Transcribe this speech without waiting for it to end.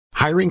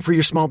Hiring for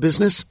your small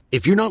business?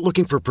 If you're not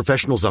looking for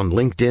professionals on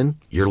LinkedIn,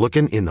 you're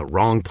looking in the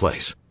wrong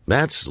place.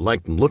 That's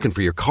like looking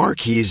for your car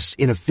keys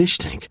in a fish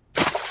tank.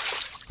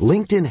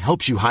 LinkedIn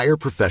helps you hire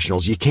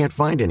professionals you can't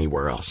find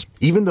anywhere else,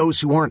 even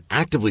those who aren't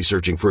actively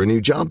searching for a new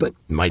job but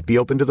might be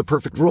open to the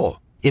perfect role.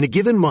 In a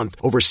given month,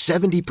 over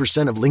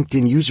 70% of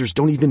LinkedIn users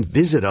don't even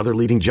visit other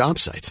leading job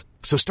sites.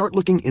 So start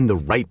looking in the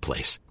right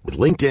place. With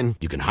LinkedIn,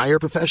 you can hire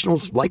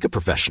professionals like a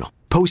professional.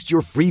 Post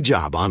your free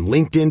job on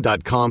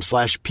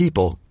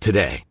linkedin.com/people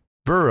today.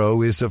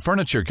 Burrow is a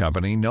furniture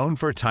company known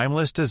for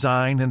timeless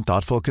design and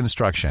thoughtful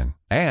construction,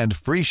 and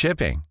free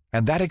shipping,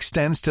 and that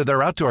extends to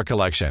their outdoor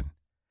collection.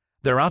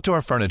 Their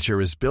outdoor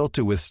furniture is built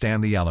to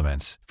withstand the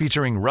elements,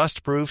 featuring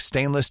rust-proof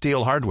stainless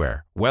steel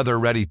hardware,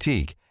 weather-ready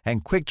teak,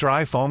 and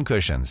quick-dry foam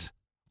cushions.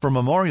 For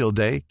Memorial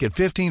Day, get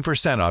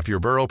 15% off your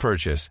Burrow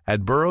purchase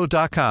at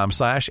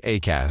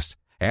burrow.com/ACAST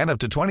and up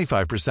to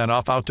 25%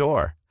 off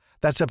outdoor.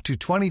 That's up to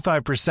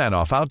 25%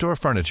 off outdoor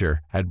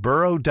furniture at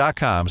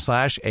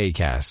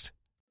burrow.com/ACAST.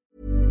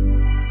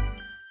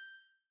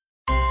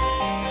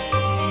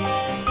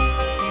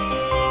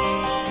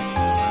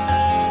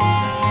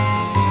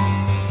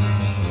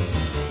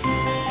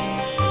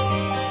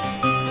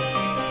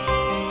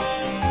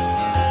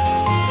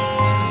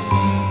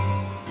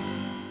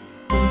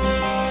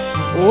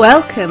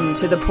 Welcome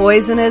to the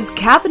Poisoner's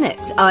Cabinet.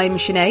 I'm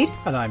Sinead.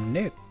 And I'm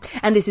Nick.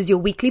 And this is your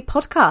weekly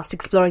podcast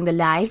exploring the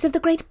lives of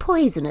the great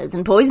poisoners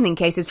and poisoning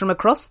cases from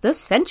across the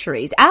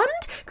centuries and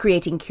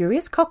creating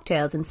curious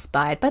cocktails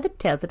inspired by the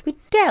tales that we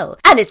tell.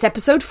 And it's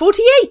episode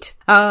 48.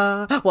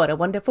 What a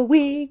wonderful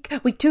week.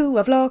 Week 2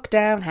 of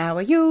lockdown. How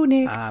are you,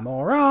 Nick? I'm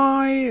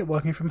alright.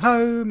 Working from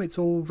home. It's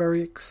all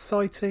very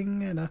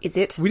exciting. Is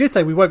it? We did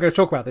say we weren't going to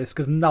talk about this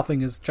because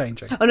nothing is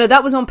changing. Oh no,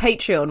 that was on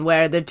Patreon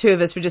where the two of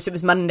us were just, it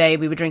was Monday,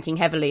 we were drinking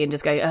heavily and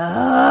just going, but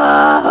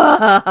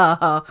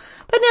now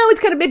it's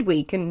kind of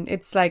midweek and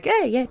it's like,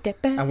 oh yeah.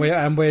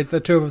 And we're the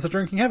two of us are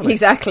drinking heavily.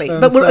 Exactly.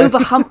 But we're over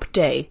hump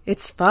day.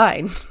 It's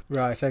fine.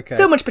 Right, okay.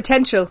 So much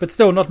potential. But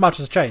still, not much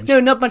has changed. No,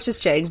 not much has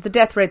changed. The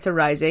death rates are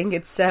rising.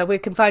 It's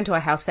we're confined to our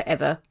house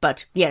forever.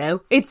 But, you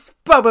know, it's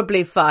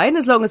probably fine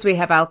as long as we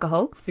have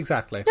alcohol.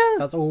 Exactly.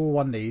 That's all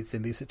one needs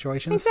in these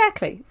situations.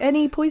 Exactly.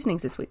 Any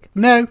poisonings this week?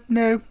 No,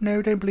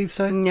 don't believe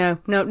so. No,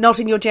 not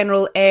in your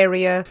general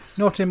area.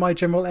 Not in my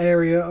general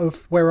area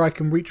of where I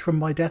can reach from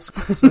my desk.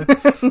 So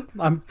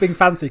I'm being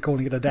fancy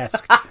calling it a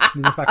desk. It's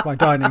in fact my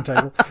dining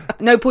table.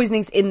 No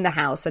poisonings in the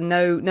house and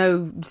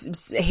no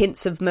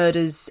hints of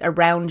murders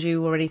around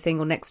you or anything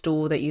or next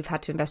door that you've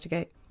had to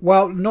investigate?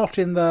 Well, not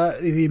in the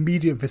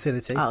immediate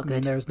vicinity. Oh, good. I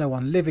mean, there is no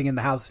one living in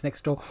the house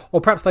next door.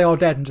 Or perhaps they are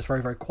dead and just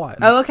very, very quiet.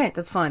 Oh, okay.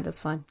 That's fine.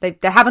 They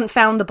haven't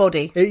found the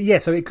body. Yeah,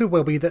 so it could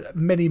well be that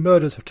many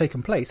murders have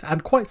taken place,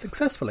 and quite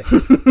successfully.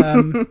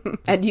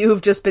 And you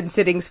have just been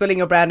sitting, swilling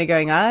your brownie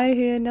going, I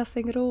hear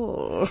nothing at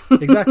all.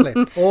 Exactly.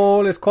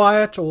 All is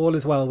quiet, all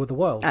is well with the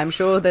world. I'm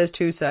sure there's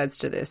two sides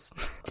to this.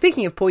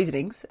 Speaking of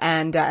poisonings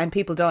and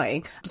people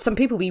dying, some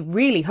people we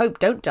really hope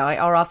don't die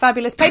are our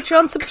fabulous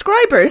Patreon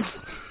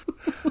subscribers.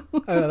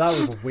 Oh, that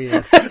was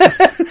weird.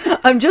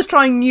 I'm just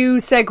trying new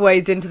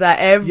segues into that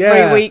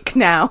every week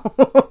now.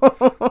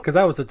 Because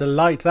that was a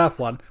delight, that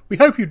one. We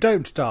hope you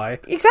don't die.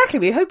 Exactly,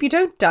 we hope you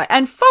don't die.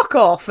 And fuck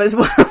off as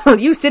well.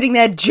 You sitting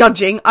there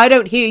judging. I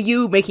don't hear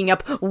you making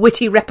up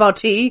witty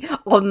repartee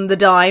on the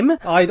dime.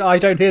 I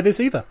don't hear this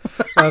either.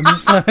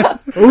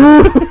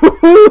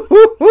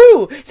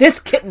 Ooh, this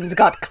kitten's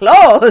got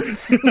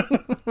claws.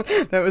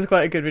 That was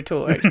quite a good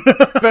retort.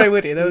 Very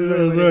witty. That was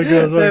very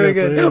good. Very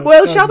good. Yeah.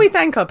 Well, shall we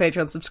thank our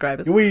Patreon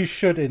subscribers? We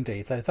should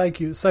indeed. So thank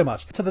you so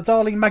much to the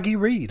darling Maggie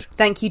Reed.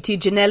 Thank you to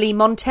Janelli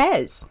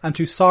Montez. And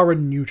to Sarah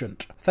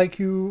Nugent. Thank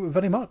you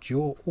very much.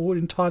 You're all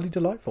entirely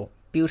delightful.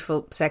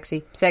 Beautiful,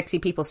 sexy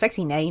people.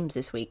 Sexy names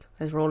this week.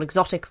 Those were all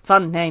exotic,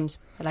 fun names.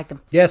 I like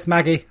them. Yes,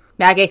 Maggie.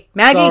 Maggie.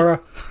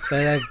 Sarah.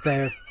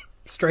 They're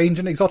strange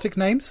and exotic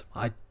names.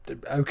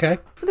 Okay.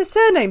 Well, the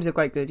surnames are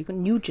quite good. You've got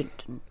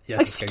Nugent.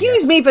 Yes,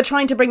 Excuse me for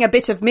trying to bring a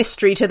bit of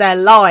mystery to their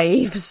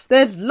lives.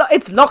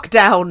 It's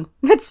lockdown.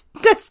 Let's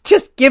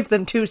just give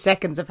them 2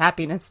 seconds of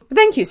happiness.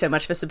 Thank you so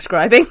much for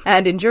subscribing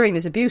and enduring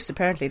this abuse,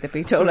 apparently, that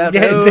we told out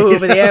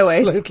over the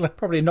airways. Absolutely.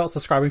 Probably not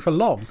subscribing for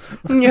long.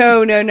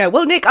 No.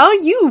 Well, Nick, are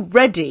you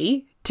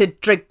ready to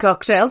drink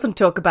cocktails and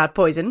talk about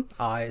poison?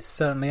 I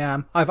certainly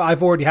am.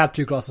 I've already had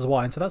 2 glasses of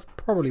wine, so that's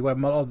probably where a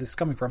lot of this is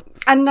coming from.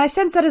 And I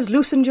sense that has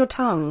loosened your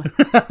tongue.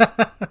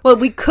 Well,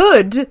 we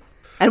could,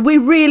 and we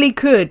really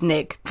could,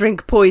 Nick,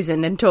 drink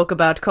poison and talk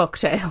about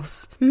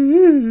cocktails.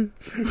 You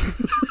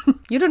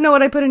don't know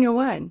what I put in your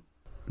wine.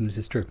 This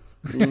is true.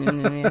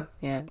 Yeah.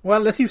 Well,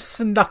 unless you've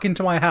snuck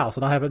into my house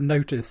and I haven't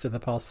noticed in the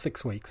past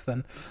 6 weeks,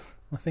 then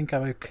I think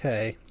I'm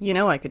okay. You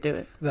know I could do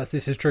it.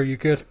 This is true, you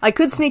could. I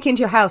could sneak into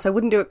your house, I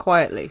wouldn't do it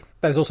quietly.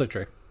 That is also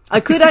true. I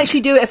could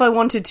actually do it if I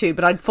wanted to,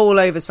 but I'd fall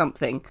over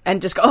something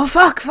and just go, oh,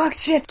 fuck,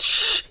 shit,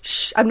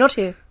 shh, I'm not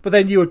here. But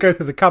then you would go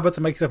through the cupboard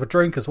to make yourself a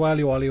drink as well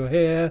while you were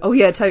here. Oh,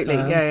 yeah, totally.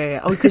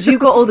 Yeah. Oh, because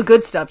you've got all the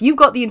good stuff. You've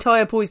got the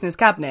entire poisonous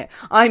cabinet.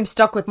 I'm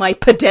stuck with my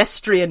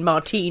pedestrian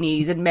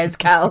martinis and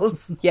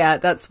mezcals. Yeah,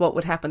 that's what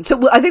would happen.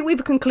 So I think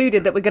we've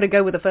concluded that we're going to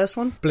go with the first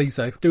one. Believe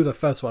so. Do the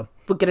first one.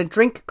 We're going to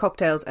drink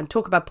cocktails and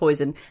talk about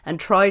poison and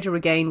try to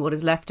regain what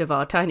is left of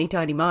our tiny,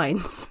 tiny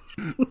minds.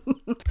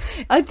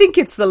 I think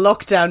it's the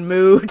lockdown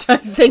mood. I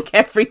think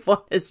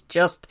everyone has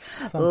just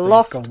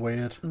lost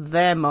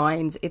their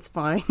minds. It's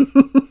fine.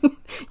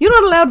 You're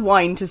not allowed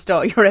wine to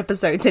start your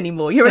episodes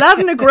anymore. You're allowed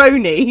a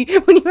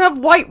Negroni. When you have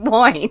white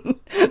wine,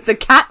 the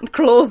cat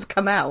claws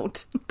come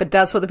out. But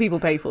that's what the people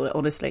pay for,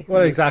 honestly.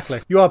 Well,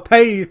 exactly. You are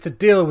paid to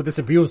deal with this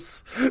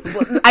abuse.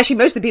 Well, actually,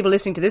 most of the people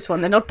listening to this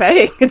one, they're not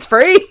paying. It's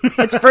free.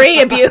 It's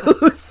free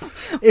abuse.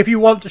 If you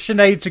want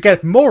Sinead to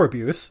get more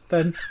abuse,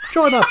 then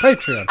join our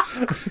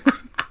Patreon.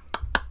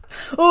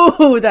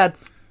 Oh,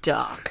 that's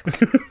dark.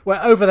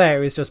 Where over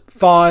there is just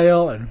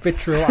vile and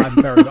vitriol.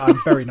 I'm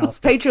very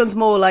nasty. Patreon's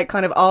more like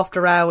kind of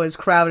after hours,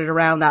 crowded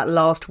around that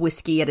last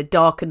whiskey at a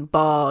darkened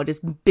bar,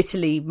 just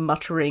bitterly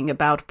muttering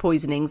about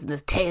poisonings and the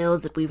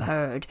tales that we've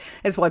heard.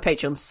 That's why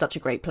Patreon's such a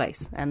great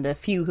place. And the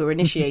few who are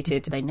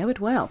initiated, they know it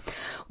well.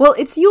 Well,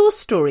 it's your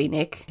story,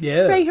 Nick.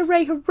 Yes. Hooray,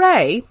 hooray,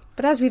 hooray.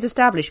 But as we've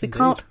established, we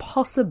can't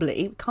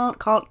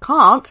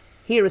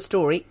hear a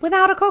story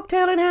without a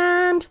cocktail in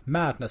hand.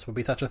 Madness would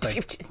be such a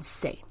thing.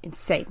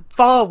 Insane.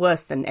 Far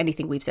worse than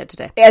anything we've said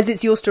today. As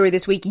it's your story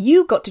this week,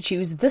 you got to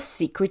choose the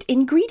secret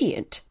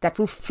ingredient that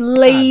will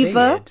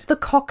flavour the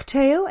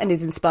cocktail and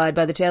is inspired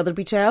by the tale that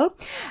we tell.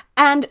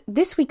 And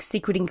this week's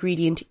secret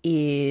ingredient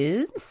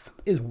is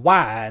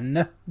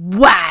wine.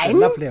 Wine? A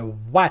lovely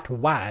white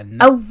wine.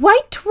 A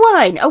white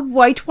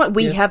wine.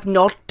 We have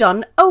not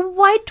done a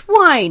white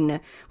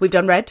wine. We've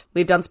done red,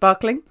 we've done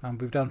sparkling. And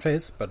we've done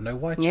fizz, but no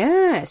white.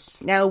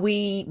 Yes. Now,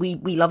 we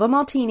love a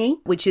martini,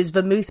 which is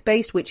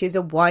vermouth-based, which is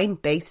a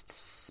wine-based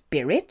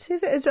spirit.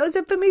 Is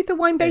it vermouth a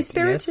wine-based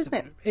spirit, yes, isn't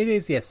it? It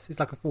is, yes. It's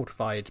like a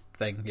fortified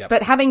thing, yeah.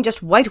 But having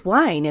just white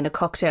wine in a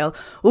cocktail,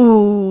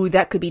 ooh,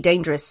 that could be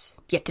dangerous,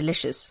 yet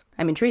delicious.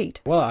 I'm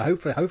intrigued. Well,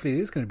 hopefully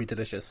it is going to be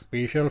delicious.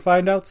 We shall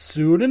find out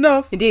soon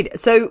enough. Indeed.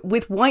 So,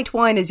 with white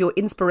wine as your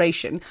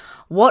inspiration,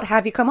 what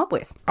have you come up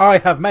with? I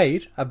have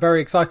made a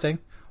very exciting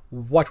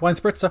white wine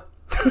spritzer.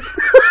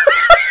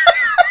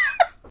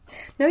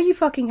 No, you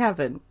fucking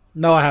haven't.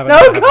 No, I haven't.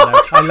 No, God.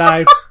 I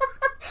lied.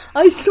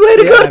 I swear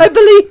to God, I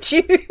believed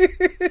you.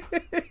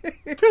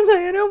 I was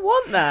like, I don't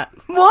want that.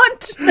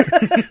 What?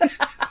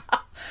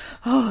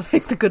 Oh,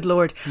 thank the good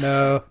Lord.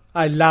 No,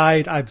 I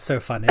lied. I'm so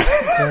funny.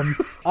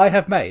 I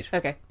have made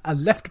a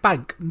left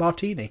bank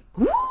martini.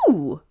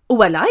 Ooh.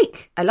 Oh, I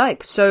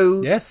like.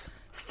 So, yes.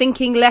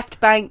 Thinking left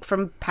bank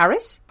from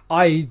Paris?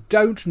 I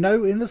don't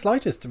know in the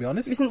slightest, to be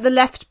honest. Isn't the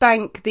left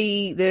bank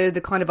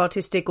the kind of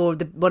artistic or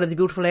one of the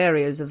beautiful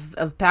areas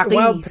of Paris?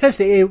 Well,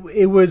 potentially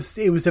it was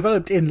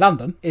developed in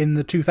London in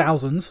the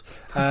 2000s,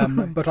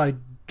 but I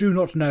do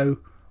not know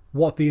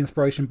what the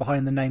inspiration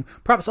behind the name.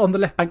 Perhaps on the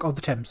left bank of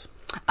the Thames.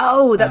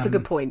 Oh, that's a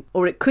good point.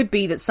 Or it could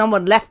be that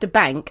someone left a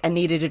bank and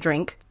needed a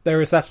drink.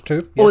 There is that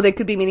too. Yes. Or they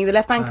could be meaning the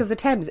left bank of the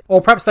Thames.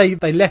 Or perhaps they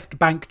left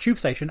Bank tube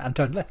station and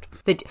turned left.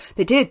 They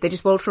did. They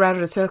just walked around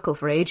in a circle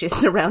for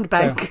ages around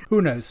Bank. So,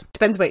 who knows?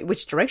 Depends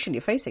which direction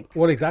you're facing.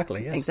 Well,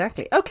 exactly, yes.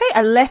 Exactly. Okay,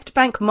 a left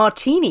bank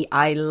martini.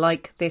 I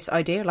like this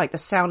idea, I like the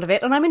sound of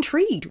it, and I'm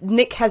intrigued.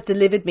 Nick has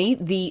delivered me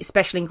the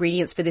special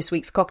ingredients for this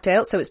week's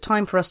cocktail, so it's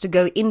time for us to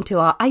go into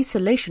our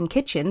isolation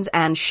kitchens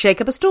and shake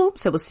up a storm.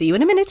 So we'll see you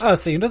in a minute. I'll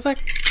see you in a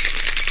sec.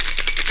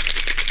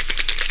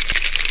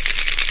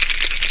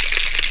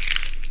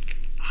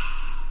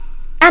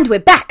 And we're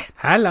back.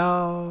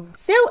 Hello.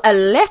 So, a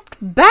left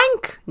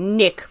bank,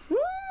 Nick.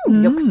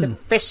 Looks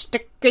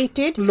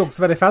sophisticated. Looks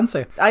very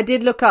fancy. I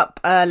did look up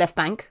left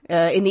bank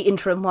in the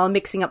interim while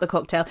mixing up the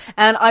cocktail,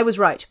 and I was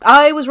right.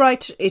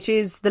 It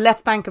is the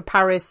left bank of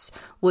Paris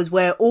was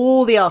where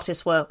all the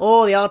artists were.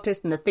 All the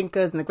artists and the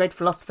thinkers and the great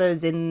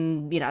philosophers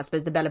in, I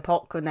suppose the Belle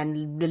Epoque, and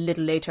then a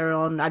little later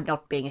on, I'm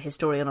not being a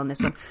historian on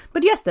this one,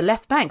 but yes, the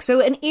left bank. So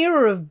an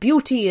era of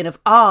beauty and of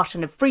art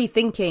and of free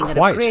thinking and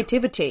of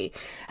creativity.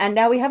 And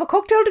now we have a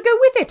cocktail to go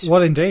with it.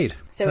 Well, indeed.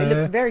 So it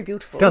looks very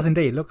beautiful. It does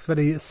indeed. It looks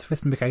very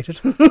sophisticated.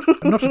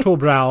 Not at all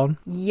brown.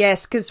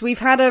 Yes, because we've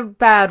had a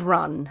bad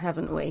run,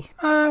 haven't we?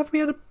 We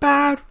had a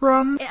bad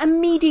run. A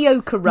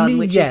mediocre run,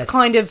 which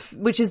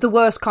is the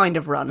worst kind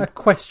of run. A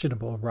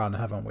questionable run,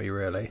 haven't we,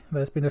 really?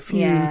 There's been a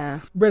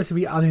few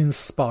relatively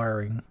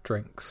uninspiring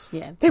drinks.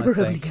 Yeah, they were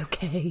only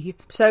okay.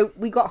 So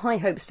we got high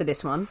hopes for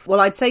this one.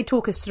 Well, I'd say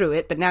talk us through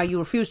it, but now you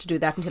refuse to do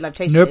that until I've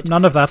tasted it. Nope,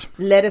 none of that.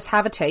 Let us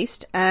have a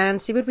taste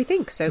and see what we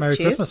think. So Merry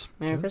cheers. Christmas.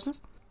 Merry Christmas.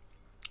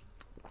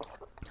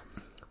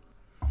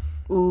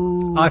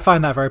 Ooh. I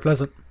find that very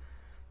pleasant.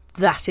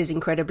 That is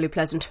incredibly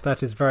pleasant.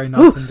 That is very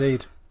nice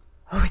indeed.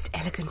 Oh, it's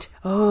elegant.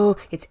 Oh,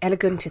 it's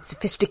elegant. It's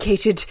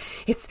sophisticated.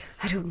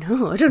 I don't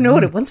know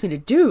what it wants me to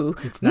do.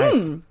 It's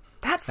nice.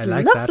 That's I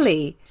like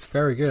lovely. That. It's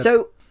very good.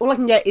 So All I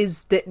can get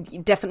is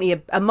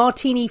definitely a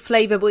martini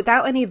flavour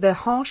without any of the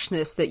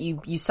harshness that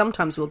you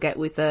sometimes will get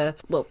with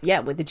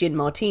with the gin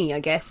martini, I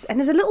guess. And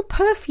there's a little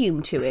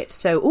perfume to it.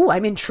 So,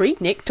 I'm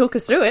intrigued, Nick. Talk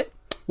us through it.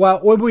 Well,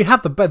 we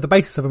have the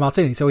basis of a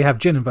martini, so we have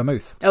gin and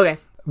vermouth. Okay.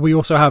 We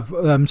also have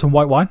some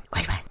white wine.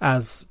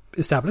 As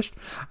established.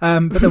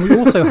 But then we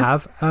also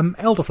have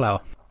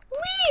elderflower.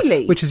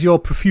 Really? Which is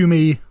your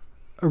perfumey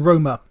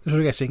aroma that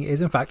you're getting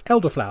is, in fact,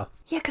 elderflower.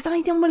 Yeah, because I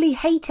normally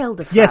hate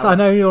elderflower. Yes, I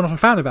know you're not a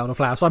fan of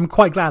elderflower, so I'm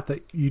quite glad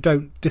that you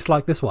don't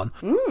dislike this one.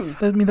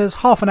 I mean, there's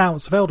half an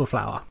ounce of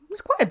elderflower.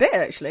 It's quite a bit,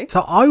 actually.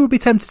 So I would be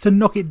tempted to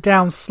knock it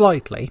down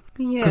slightly,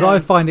 because I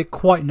find it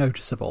quite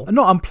noticeable. And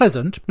not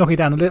unpleasant, knock it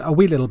down a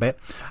wee little bit,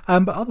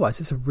 but otherwise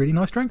it's a really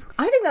nice drink.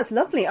 I think that's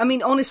lovely. I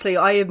mean, honestly,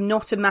 I am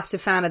not a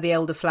massive fan of the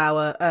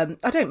elderflower.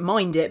 I don't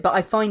mind it, but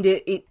I find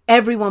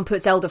everyone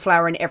puts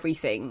elderflower in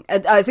everything.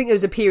 I think there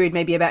was a period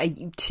maybe about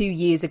 2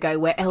 years ago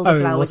where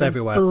elderflower was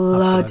everywhere.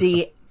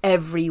 Bloody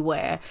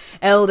everywhere.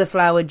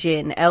 Elderflower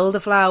gin,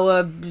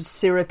 elderflower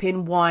syrup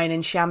in wine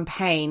and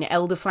champagne,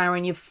 elderflower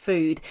in your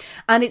food,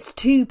 and it's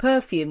too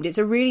perfumed. It's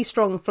a really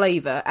strong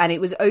flavour, and it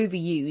was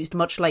overused,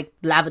 much like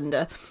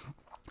lavender.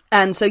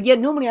 And so,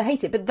 normally I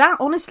hate it. But that,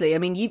 honestly, I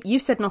mean, you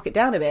said knock it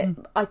down a bit.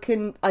 I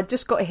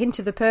just got a hint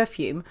of the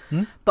perfume,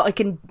 but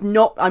I'm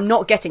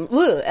not getting,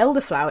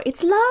 elderflower.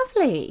 It's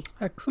lovely.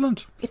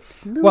 Excellent. It's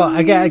smooth. Well,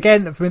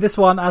 again, for this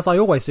one, as I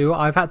always do,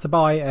 I've had to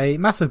buy a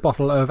massive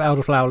bottle of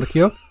elderflower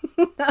liqueur.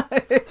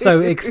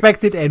 So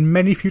expect it in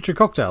many future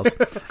cocktails.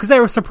 Because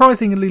there are a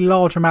surprisingly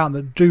large amount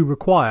that do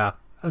require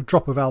a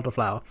drop of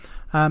elderflower.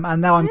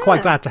 And now I'm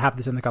quite glad to have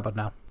this in the cupboard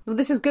now. Well,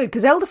 this is good,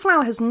 because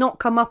elderflower has not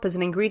come up as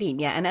an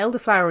ingredient yet, and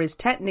elderflower is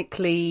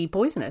technically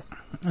poisonous.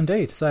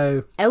 Indeed,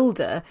 so...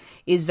 Elder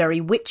is very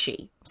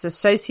witchy. It's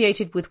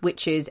associated with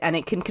witches, and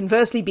it can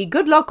conversely be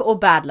good luck or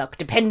bad luck,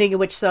 depending on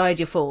which side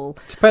you fall.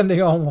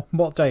 Depending on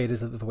what day it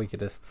is of the week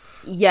it is.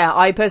 Yeah,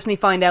 I personally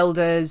find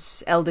elder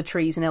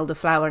trees and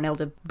elderflower and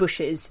elder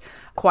bushes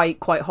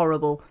quite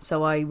horrible,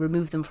 so I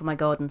remove them from my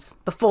gardens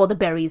before the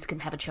berries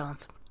can have a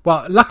chance.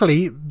 Well,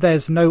 luckily,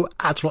 there's no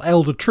actual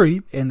elder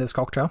tree in this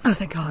cocktail. Oh,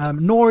 thank God.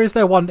 Nor is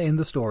there one in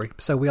the story,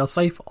 so we are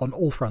safe on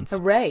all fronts.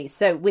 Hooray.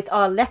 So, with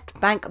our left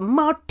bank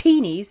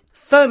martinis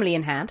firmly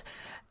in hand,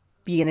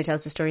 are you going to tell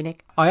us the story,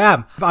 Nick? I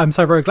am. I'm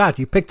so very glad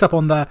you picked up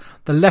on the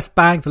left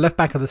bank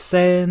of the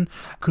Seine,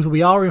 because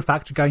we are, in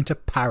fact, going to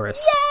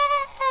Paris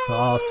for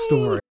our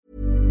story.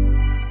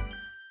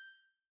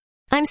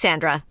 I'm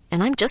Sandra,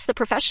 and I'm just the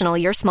professional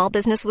your small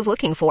business was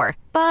looking for.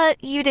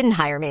 But you didn't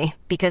hire me,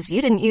 because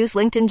you didn't use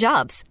LinkedIn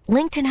Jobs.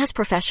 LinkedIn has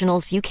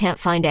professionals you can't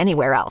find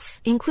anywhere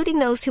else, including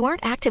those who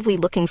aren't actively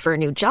looking for a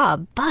new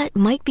job, but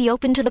might be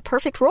open to the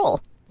perfect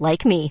role,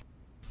 like me.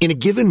 In a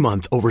given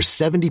month, over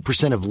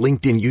 70% of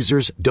LinkedIn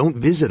users don't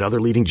visit other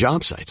leading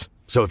job sites.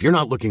 So if you're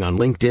not looking on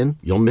LinkedIn,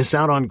 you'll miss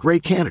out on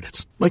great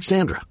candidates, like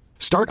Sandra.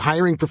 Start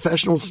hiring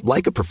professionals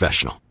like a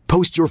professional.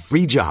 Post your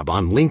free job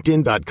on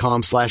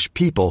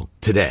linkedin.com/people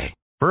today.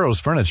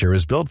 Burrow's furniture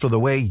is built for the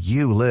way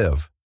you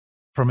live.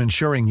 From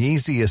ensuring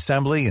easy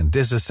assembly and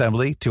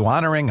disassembly to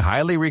honoring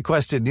highly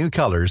requested new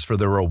colors for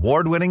their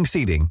award-winning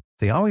seating,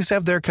 they always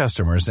have their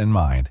customers in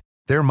mind.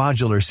 Their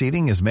modular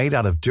seating is made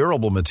out of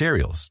durable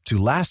materials to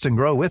last and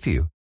grow with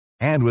you.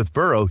 And with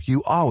Burrow,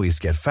 you always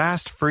get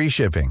fast, free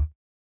shipping.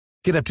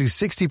 Get up to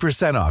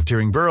 60% off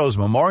during Burrow's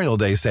Memorial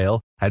Day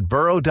sale at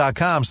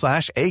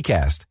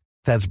burrow.com/ACAST.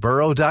 That's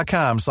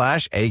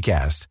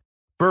burrow.com/ACAST.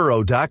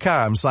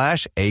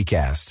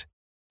 burrow.com/ACAST.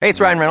 Hey, it's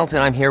Ryan Reynolds,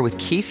 and I'm here with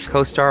Keith,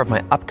 co-star of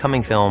my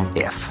upcoming film,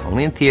 If,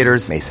 only in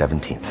theaters May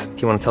 17th.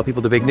 Do you want to tell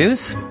people the big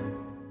news?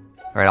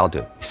 All right, I'll do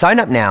it. Sign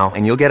up now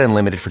and you'll get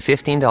unlimited for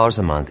 $15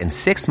 a month and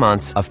 6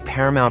 months of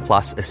Paramount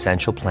Plus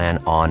Essential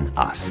Plan on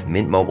us.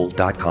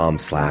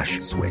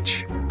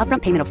 MintMobile.com/switch.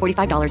 Upfront payment of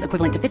 $45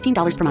 equivalent to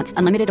 $15 per month.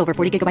 Unlimited over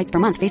 40 gigabytes per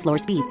month. Face lower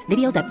speeds.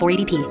 Videos at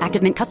 480p.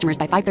 Active Mint customers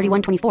by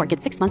 531.24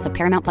 get 6 months of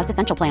Paramount Plus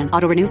Essential Plan.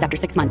 Auto renews after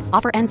 6 months.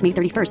 Offer ends May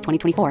 31st,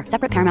 2024.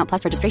 Separate Paramount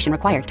Plus registration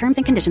required. Terms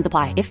and conditions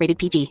apply if rated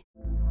PG.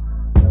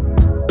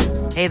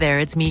 Hey there,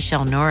 it's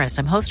Michelle Norris.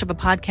 I'm host of a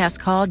podcast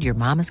called Your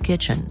Mama's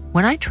Kitchen.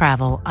 When I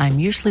travel, I'm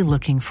usually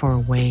looking for a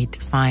way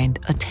to find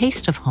a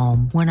taste of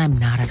home when I'm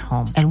not at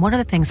home. And one of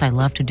the things I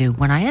love to do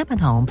when I am at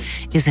home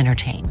is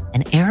entertain.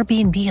 And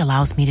Airbnb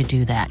allows me to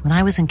do that. When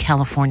I was in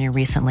California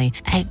recently,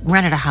 I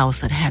rented a house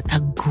that had a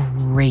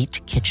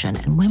great kitchen.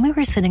 And when we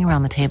were sitting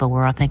around the table, we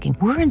were all thinking,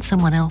 we're in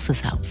someone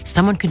else's house.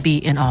 Someone could be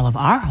in all of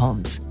our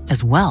homes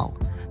as well.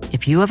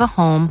 If you have a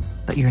home,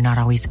 but you're not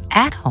always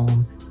at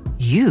home,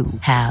 you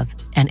have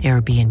an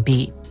Airbnb.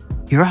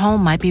 Your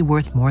home might be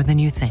worth more than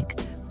you think.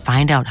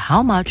 Find out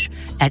how much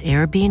at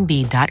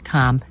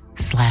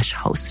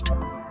airbnb.com/host.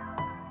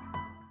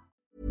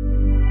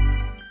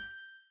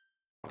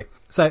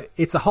 So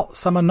it's a hot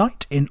summer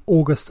night in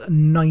August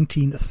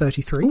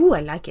 1933. Ooh,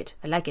 I like it.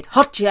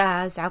 Hot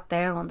jazz out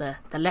there on the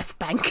left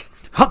bank.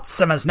 Hot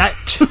summer's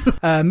night.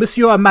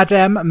 Monsieur and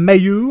Madame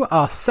Mayeux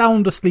are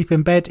sound asleep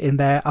in bed in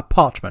their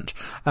apartment.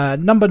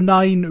 Number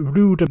 9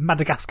 Rue de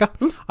Madagascar.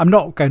 I'm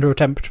not going to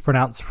attempt to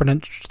pronounce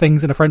French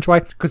things in a French way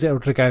because it'll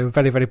go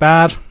very, very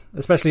bad.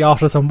 especially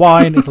after some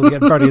wine. It'll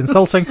get very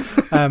insulting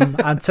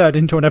and turn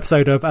into an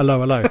episode of Hello,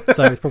 Hello.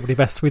 So it's probably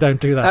best we don't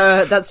do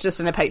that. That's just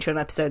in a Patreon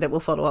episode that we'll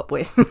follow up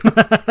with.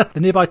 The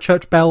nearby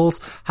church bells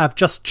have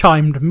just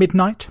chimed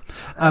midnight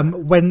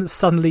when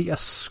suddenly a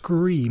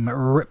scream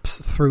rips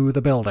through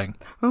the building.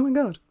 Oh my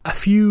God. A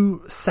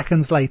few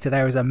seconds later,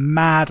 there is a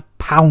mad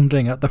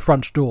pounding at the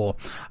front door,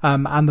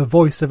 and the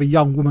voice of a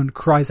young woman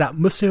cries out,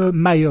 "Monsieur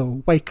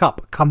Maillot, wake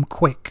up, come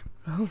quick."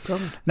 Oh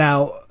God.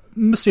 Now,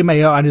 Monsieur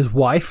Maillot and his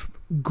wife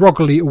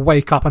groggily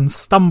wake up and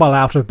stumble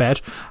out of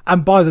bed,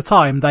 and by the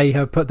time they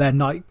have put their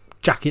nightgown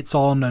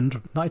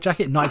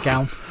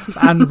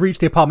and reach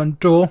the apartment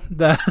door,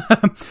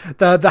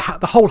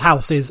 the whole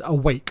house is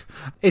awake.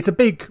 It's a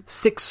big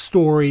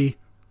 6-story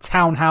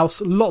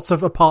townhouse, lots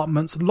of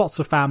apartments, lots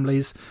of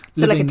families.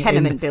 So like a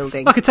tenement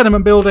building. Like a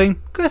tenement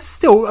building. It's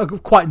still a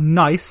quite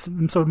nice,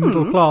 sort of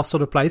middle class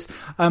sort of place.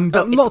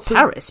 But it's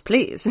Paris,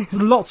 please.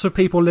 Lots of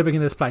people living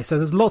in this place. So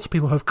there's lots of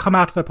people who have come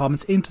out of their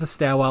apartments into the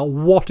stairwell.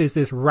 What is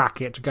this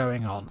racket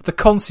going on? The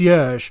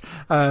concierge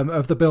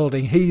of the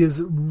building, he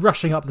is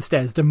rushing up the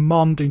stairs,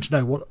 demanding to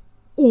know what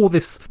all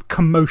this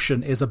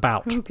commotion is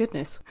about. Oh,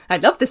 goodness. I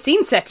love the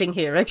scene setting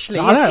here, actually.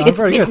 I know, it's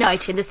very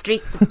midnight in the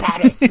streets of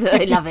Paris.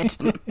 I love it.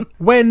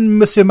 When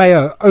Monsieur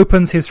Maillot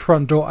opens his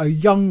front door, a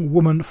young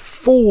woman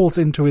falls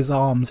into his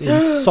arms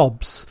in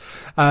sobs.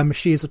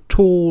 She is a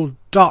tall,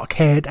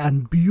 dark-haired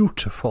and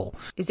beautiful.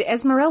 Is it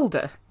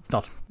Esmeralda? It's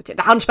not.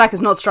 The hunchback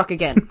has not struck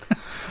again.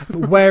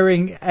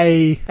 Wearing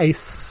a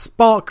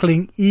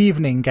sparkling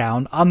evening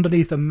gown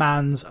underneath a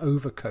man's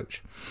overcoat.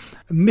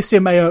 Monsieur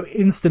Maillot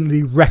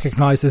instantly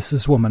recognises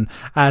this woman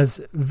as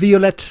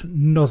Violette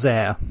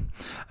Noziere,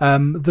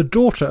 the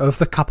daughter of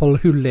the couple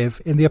who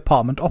live in the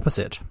apartment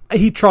opposite.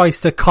 He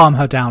tries to calm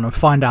her down and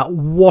find out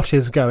what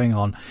is going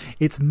on.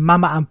 "It's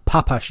Mama and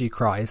Papa," she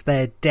cries.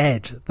 "They're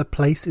dead. The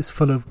place is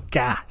full of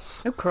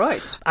gas." Oh,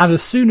 Christ. And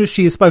as soon as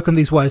she has spoken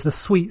these words, that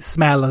sweet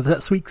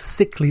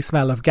sickly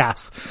smell of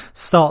gas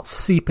starts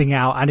seeping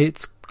out, and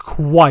it's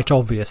quite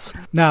obvious.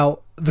 Now,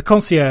 the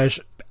concierge,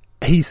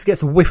 he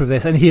gets a whiff of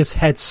this and he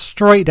heads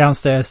straight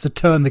downstairs to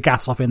turn the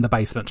gas off in the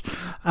basement.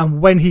 And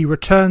when he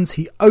returns,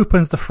 he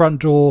opens the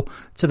front door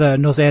to the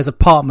Noziere's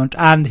apartment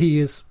and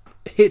he is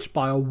hit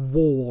by a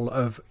wall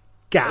of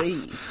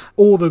gas.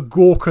 All the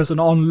gawkers and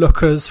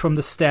onlookers from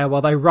the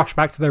stairwell, they rush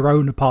back to their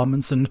own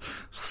apartments and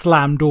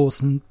slam doors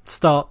and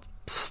start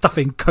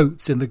stuffing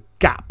coats in the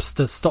gaps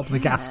to stop the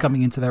gas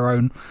coming into their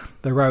own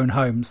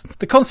homes.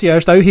 The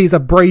concierge, though, he's a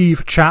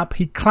brave chap.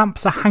 He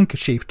clamps a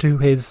handkerchief to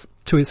his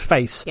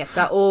face. Yes,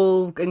 that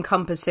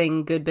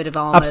all-encompassing good bit of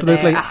armour.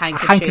 Absolutely. There. A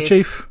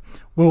handkerchief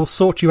will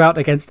sort you out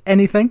against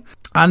anything.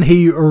 And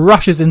he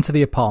rushes into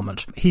the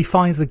apartment. He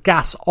finds the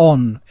gas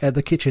on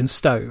the kitchen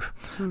stove.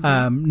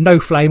 Mm-hmm. No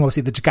flame,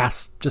 obviously the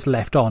gas just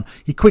left on.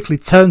 He quickly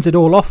turns it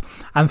all off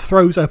and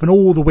throws open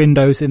all the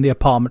windows in the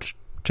apartment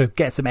to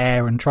get some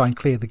air and try and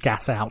clear the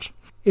gas out.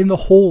 In the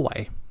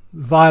hallway,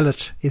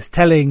 Violette is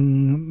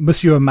telling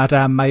Monsieur and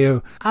Madame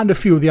Maillot and a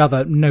few of the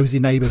other nosy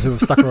neighbours who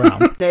have stuck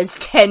around. There's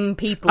 10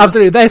 people.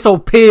 Absolutely, they're sort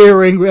of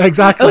peering,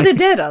 exactly. Oh, they're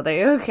dead, are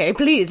they? Okay,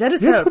 please, let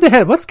us know. Yes, what the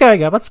hell? What's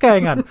going on? What's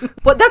going on?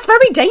 Well, that's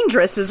very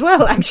dangerous as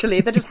well,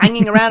 actually. They're just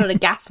hanging around in a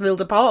gas-filled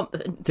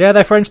apartment. Yeah,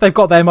 they're French. They've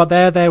got their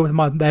there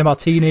with their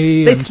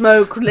martini. They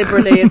smoke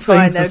liberally, it's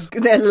fine.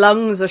 Their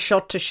lungs are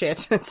shot to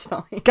shit, it's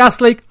fine. Gas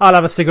leak, I'll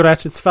have a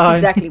cigarette, it's fine.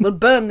 Exactly, we'll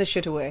burn the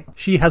shit away.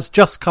 She has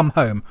just come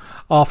home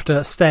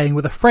after staying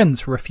with a friend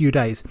for a few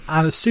days,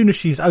 and as soon as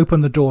she's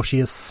opened the door, she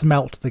has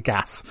smelt the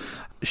gas.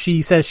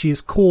 She says she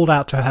has called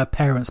out to her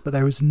parents, but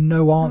there is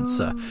no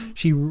answer.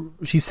 She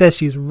says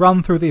she's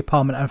run through the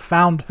apartment and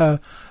found her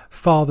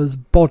father's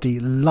body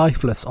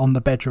lifeless on the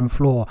bedroom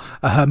floor,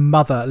 her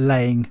mother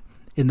laying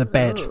in the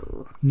bed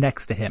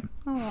next to him.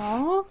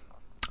 Aww.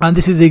 And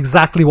this is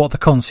exactly what the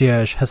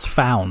concierge has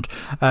found.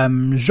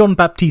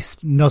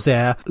 Jean-Baptiste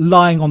Noziere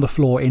lying on the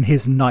floor in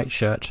his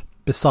nightshirt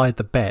beside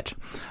the bed,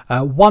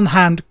 one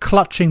hand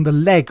clutching the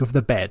leg of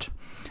the bed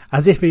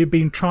as if he had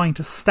been trying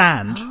to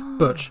stand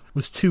but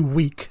was too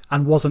weak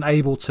and wasn't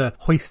able to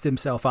hoist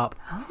himself up.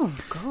 Oh,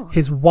 God.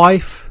 His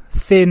wife,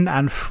 thin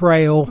and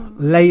frail,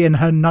 lay in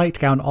her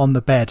nightgown on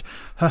the bed,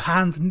 her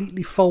hands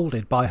neatly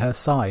folded by her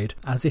side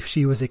as if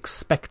she was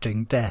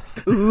expecting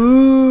death.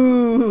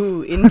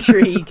 Ooh,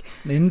 intrigue.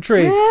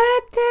 Intrigue.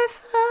 What the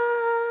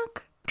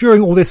fuck?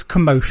 During all this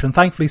commotion,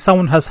 thankfully,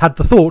 someone has had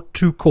the thought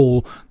to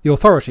call the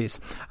authorities.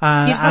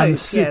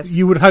 Yes.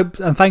 You would hope,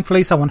 and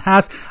thankfully someone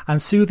has,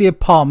 and soon the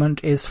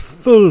apartment is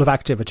full of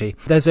activity.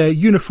 There's a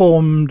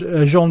uniformed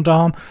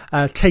gendarme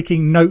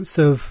taking notes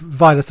of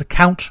Violet's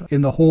account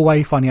in the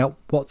hallway, finding out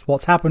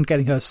what's happened,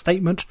 getting her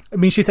statement. I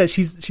mean, she says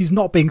she's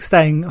not been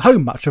staying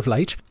home much of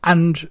late,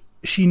 and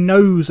she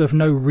knows of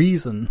no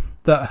reason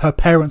that her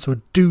parents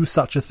would do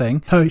such a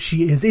thing.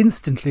 She is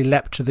instantly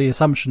leapt to the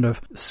assumption of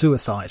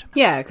suicide.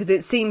 Yeah, because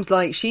it seems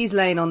like she's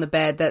laying on the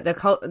bed, that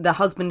the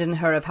husband and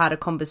her have had a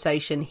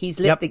conversation. He's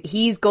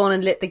gone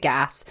and lit the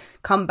gas,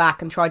 come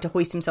back and tried to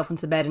hoist himself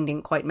into the bed and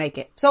didn't quite make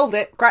it. Solved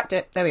it, cracked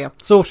it, there we are.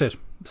 Sorted.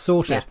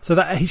 Yeah. So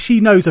that she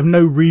knows of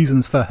no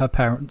reasons for her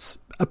parents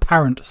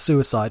apparent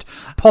suicide.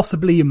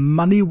 Possibly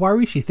money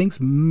worry, she thinks,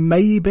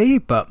 maybe,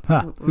 but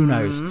who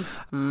knows.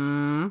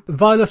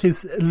 Violette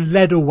is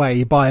led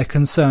away by a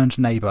concerned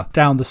neighbour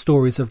down the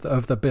stories of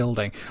the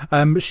building.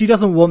 She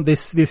doesn't want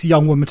this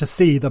young woman to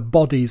see the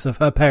bodies of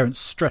her parents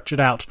stretched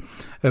out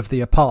of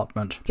the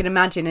apartment. You can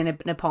imagine in an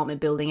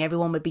apartment building,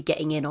 everyone would be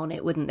getting in on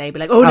it, wouldn't they? Be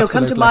like, oh no,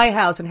 come to my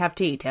house and have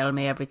tea. Tell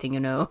me everything you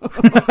know.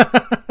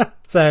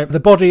 So the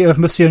body of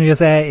Monsieur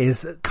Noziere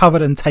is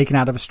covered and taken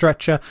out of a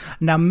stretcher.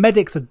 Now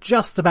medics are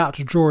just about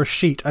to draw a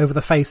sheet over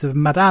the face of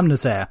Madame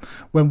Noziere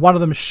when one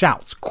of them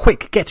shouts,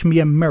 "Quick, get me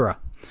a mirror."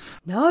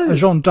 No. A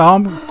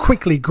gendarme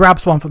quickly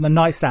grabs one from the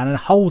nightstand and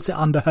holds it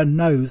under her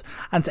nose,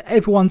 and to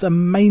everyone's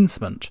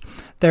amazement,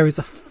 there is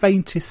the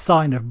faintest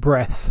sign of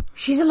breath.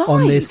 She's alive.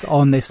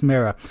 On this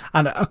mirror.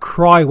 And a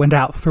cry went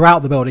out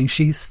throughout the building.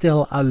 She's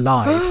still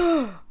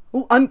alive.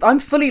 Ooh, I'm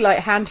fully like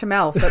hand to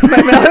mouth at the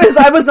moment.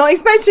 I was not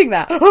expecting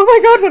that. Oh my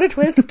god, what a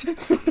twist.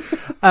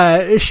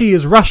 She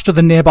is rushed to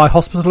the nearby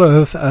hospital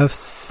of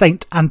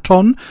Saint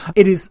Anton.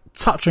 It is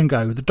touch and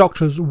go. The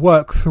doctors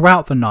work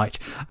throughout the night.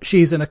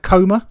 She's in a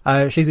coma.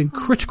 She's in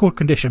critical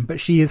condition, but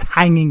she is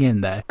hanging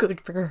in there.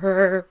 Good for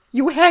her.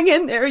 You hang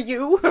in there,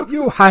 you.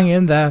 You hang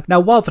in there.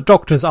 Now, while the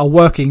doctors are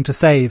working to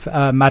save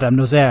Madame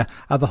Noziere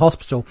at the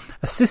hospital,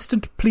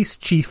 Assistant Police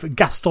Chief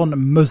Gaston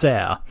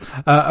Moser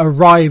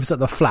arrives at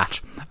the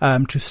flat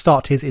to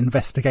start his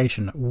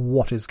investigation.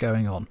 What is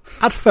going on?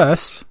 At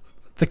first,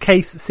 the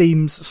case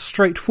seems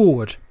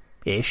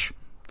straightforward-ish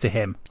to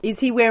him. Is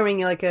he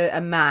wearing like a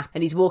map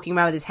and he's walking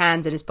around with his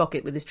hands in his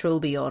pocket with his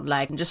trilby on,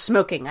 like, and just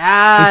smoking?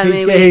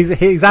 Exactly.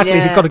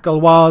 Yeah. He's got a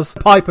Gauloise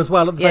pipe as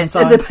well at the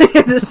same time.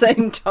 At the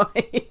same time.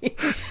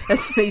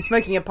 He's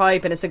smoking a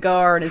pipe and a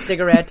cigar and a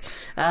cigarette.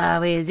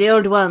 The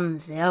old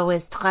ones, they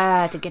always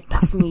try to get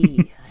past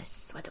me. I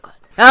swear to God.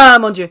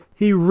 Mon Dieu.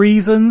 He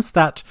reasons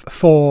that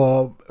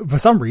for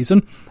some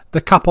reason,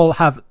 the couple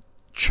have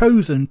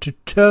chosen to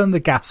turn the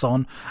gas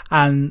on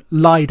and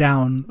lie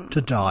down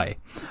to die.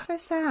 So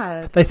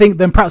sad. They think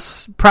then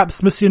perhaps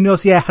Monsieur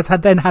Noziere has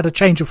had a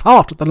change of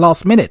heart at the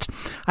last minute,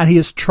 and he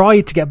has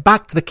tried to get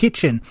back to the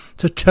kitchen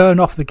to turn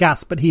off the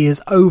gas, but he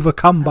is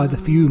overcome by the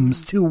fumes,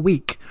 too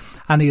weak,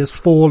 and he has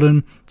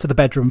fallen to the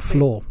bedroom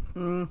floor.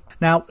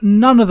 Now,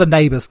 none of the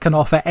neighbours can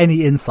offer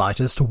any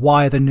insight as to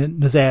why the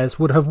Nozieres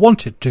would have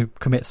wanted to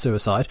commit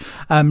suicide,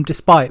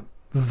 despite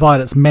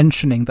Violette's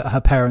mentioning that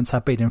her parents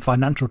have been in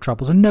financial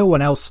troubles, and no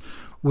one else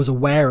was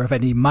aware of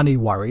any money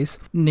worries.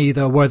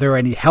 Neither were there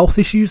any health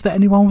issues that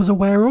anyone was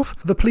aware of.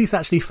 The police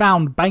actually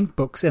found bank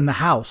books in the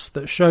house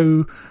that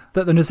show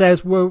that the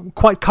Nozieres were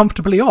quite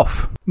comfortably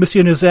off.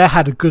 Monsieur Noziere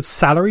had a good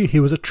salary, he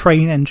was a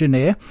train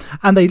engineer,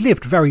 and they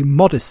lived very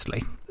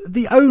modestly.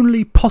 The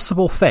only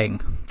possible thing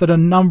that a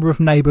number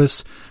of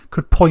neighbours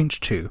could point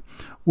to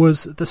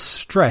was the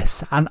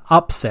stress and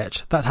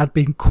upset that had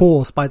been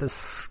caused by the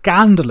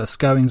scandalous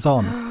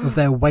goings-on of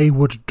their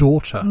wayward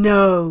daughter.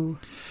 No!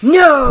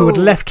 Who had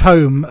left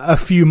home a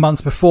few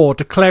months before,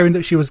 declaring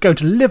that she was going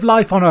to live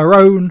life on her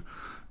own.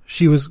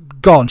 She was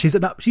gone. She's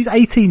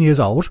 18 years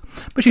old,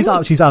 but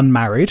she's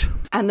unmarried.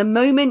 And the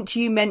moment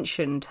you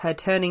mentioned her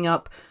turning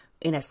up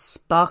in a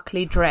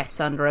sparkly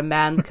dress under a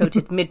man's coat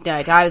at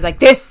midnight, I was like,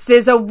 this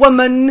is a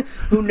woman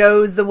who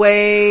knows the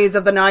ways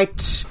of the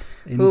night.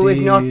 Indeed. Who is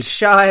not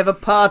shy of a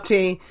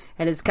party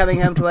and is coming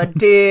home to her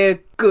dear,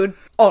 good,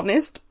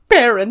 honest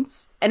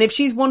parents. And if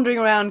she's wandering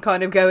around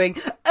kind of going,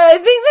 I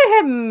think they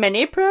have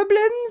many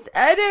problems,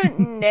 I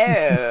don't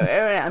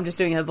know. I'm just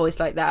doing her voice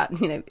like that.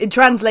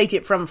 Translate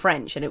it from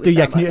French and it would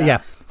sound like that.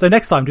 Yeah. So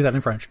next time, do that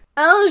in French.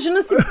 Oh, je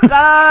ne sais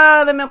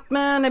pas, ma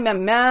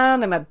mère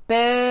ne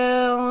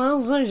m'appelle,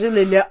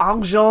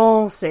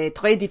 l'argent, c'est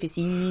très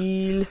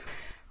difficile.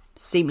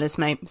 Seamless,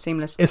 mate.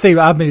 Seamless. It's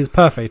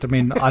perfect.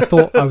 I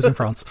thought I was in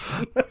France.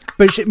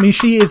 But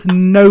she is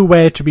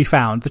nowhere to be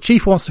found. The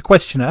chief wants to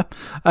question her.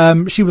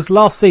 She was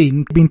last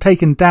seen being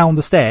taken down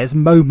the stairs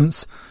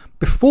moments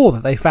before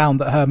that they found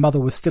that her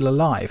mother was still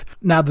alive.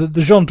 Now,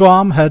 the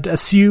gendarme had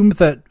assumed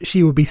that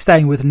she would be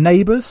staying with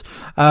neighbours,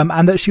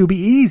 and that she would be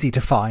easy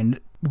to find.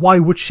 Why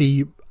would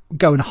she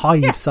go and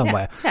hide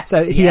somewhere?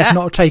 So he had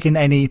not taken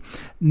any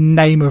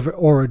name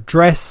or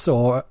address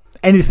or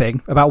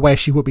anything about where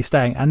she would be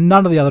staying, and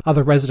none of the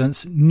other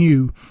residents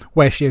knew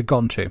where she had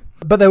gone to.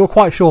 But they were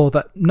quite sure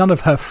that none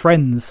of her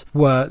friends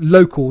were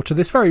local to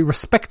this very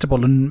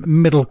respectable and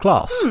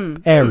middle-class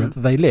area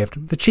that they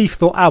lived. The chief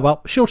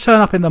thought, she'll turn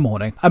up in the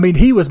morning.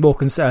 He was more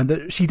concerned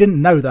that she didn't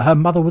know that her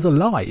mother was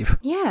alive.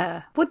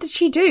 Yeah. What did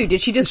she do?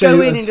 Did she just go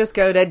in and just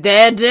go, they're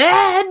dead,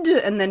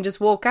 and then just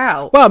walk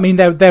out? Well,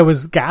 there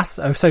was gas,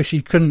 so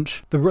she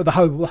couldn't,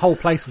 the whole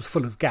place was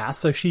full of gas,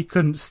 so she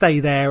couldn't stay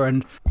there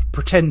and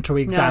pretend to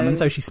examine. No.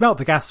 So she smelt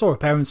the gas, saw her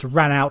parents,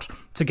 ran out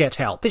to get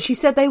help. But she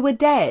said they were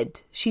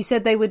dead.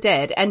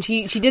 And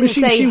she didn't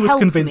say she was help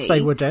convinced me.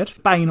 They were dead.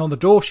 Banging on the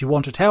door, she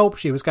wanted help.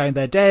 She was going,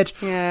 they're dead.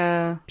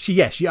 Yeah.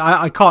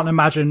 I can't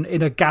imagine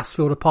in a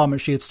gas-filled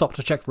apartment she had stopped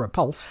to check for a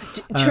pulse.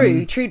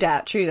 True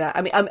that.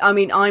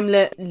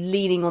 I'm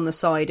leaning on the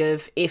side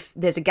of, if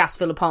there's a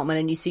gas-filled apartment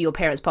and you see your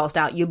parents passed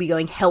out, you'll be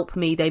going, help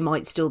me, they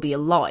might still be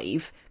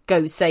alive.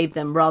 go save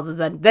them rather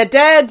than, they're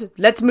dead,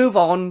 let's move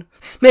on.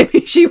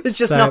 Maybe she was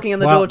just knocking on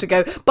the door to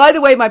go, by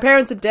the way, my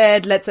parents are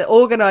dead, let's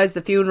organise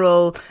the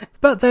funeral.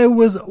 But there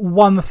was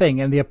one thing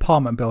in the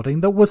apartment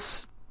building that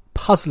was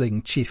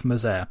puzzling Chief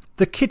Noziere.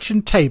 The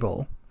kitchen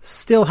table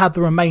still had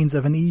the remains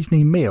of an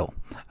evening meal,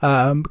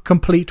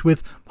 complete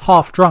with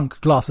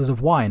half-drunk glasses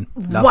of wine.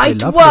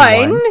 Lovely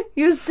wine,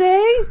 you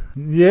say?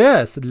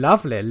 Yes,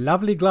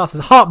 lovely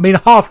glasses.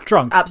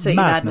 Half-drunk.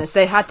 Absolutely madness.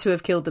 They had to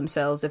have killed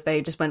themselves if they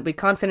just went, we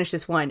can't finish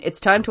this wine. It's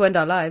time to end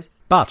our lives.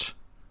 But,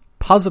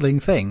 puzzling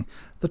thing,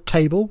 the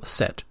table was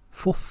set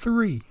for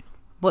 3.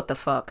 What the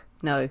fuck?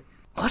 No.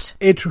 What?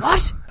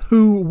 What?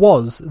 Who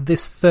was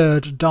this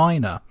third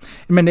diner?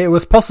 I mean, it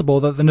was possible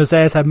that the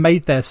Nozieres had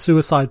made their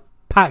suicide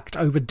pact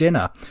over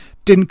dinner,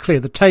 didn't clear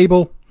the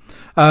table,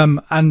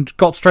 and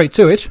got straight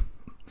to it.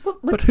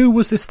 But who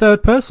was this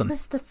third person? Who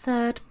was the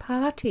third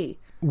party?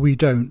 We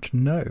don't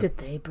know. Did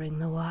they bring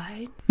the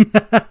wine?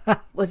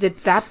 Was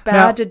it that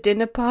bad a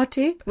dinner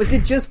party? Was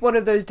it just one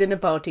of those dinner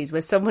parties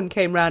where someone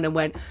came round and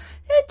went,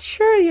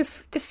 sure,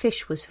 the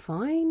fish was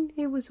fine,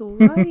 it was all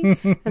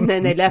right. And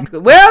then they left,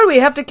 well, we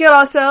have to kill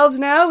ourselves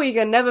now, we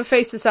can never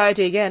face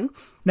society again.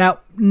 Now,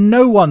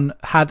 no one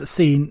had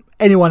seen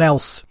anyone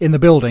else in the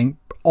building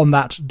on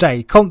that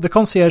day. The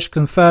concierge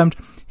confirmed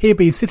he had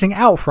been sitting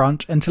out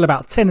front until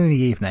about 10 in the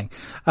evening,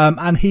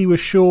 and he was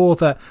sure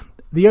that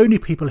the only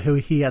people who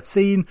he had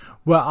seen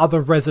were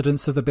other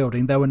residents of the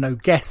building. There were no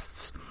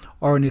guests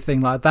or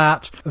anything like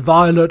that.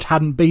 Violette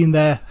hadn't been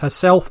there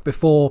herself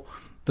before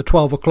the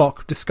 12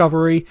 o'clock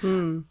discovery.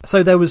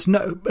 So there was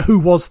who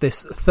was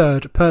this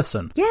third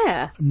person?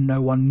 Yeah. No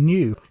one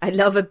knew. I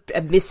love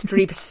a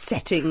mystery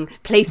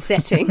place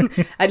setting.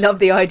 I love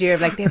the idea of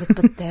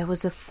there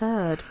was a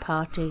third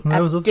party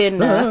at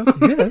dinner.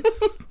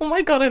 Yes. Oh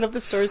my God, I love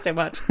the story so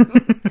much.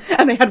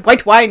 And they had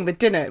white wine with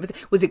dinner.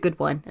 Was it good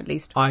wine, at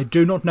least? I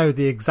do not know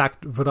the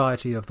exact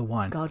variety of the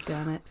wine. God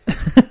damn it.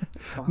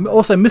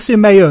 Also, Monsieur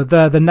Mayor,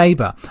 the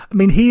neighbour, I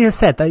mean, he has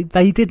said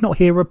they did not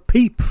hear a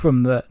peep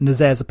from the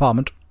Noziere's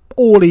apartment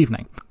all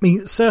evening. I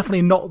mean,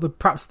 certainly not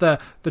perhaps the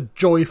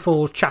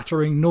joyful,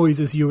 chattering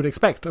noises you would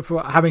expect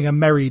for having a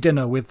merry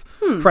dinner with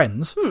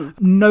friends.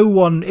 No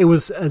one, it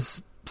was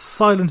as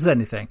silent as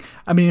anything.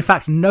 I mean, in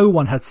fact, no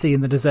one had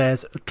seen the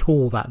Nozieres at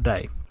all that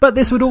day. But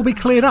this would all be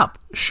cleared up.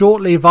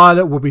 Shortly,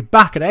 Violette will be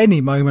back at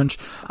any moment,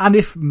 and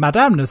if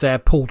Madame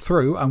Noziere pulled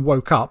through and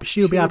woke up,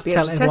 she'll be able to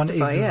tell everyone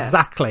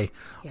exactly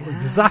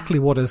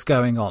what is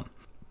going on.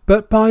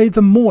 But by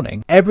the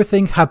morning,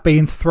 everything had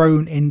been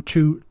thrown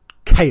into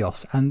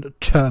chaos and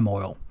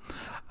turmoil.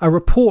 A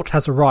report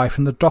has arrived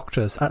from the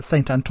doctors at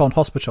St. Anton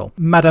Hospital.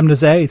 Madame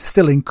Noziere is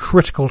still in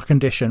critical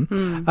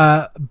condition,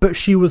 but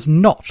she was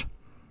not,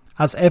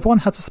 as everyone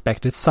had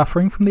suspected,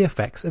 suffering from the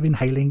effects of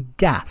inhaling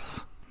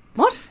gas.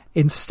 What?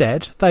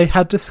 Instead, they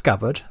had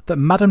discovered that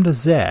Madame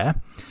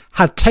Noziere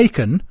had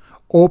taken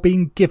or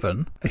been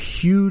given a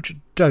huge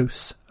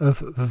dose of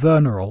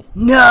Vernerol.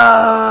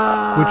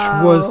 No!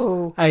 Which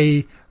was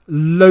a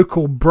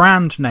local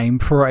brand name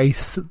for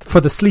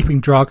the sleeping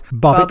drug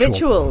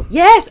barbiturate.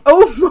 Yes!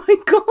 Oh my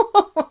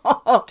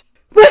God!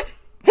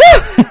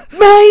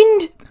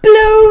 Mind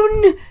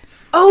blown!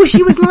 Oh,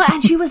 she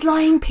was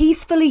lying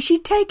peacefully.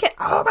 She'd take it.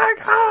 Oh my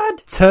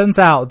God! Turns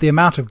out the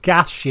amount of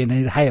gas she had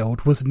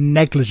inhaled was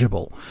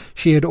negligible.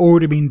 She had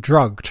already been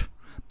drugged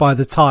by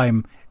the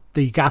time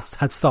the gas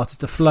had started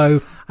to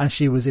flow and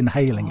she was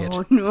inhaling it.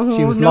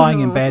 She was lying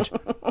in bed,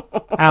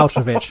 out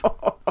of it,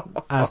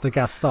 as the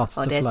gas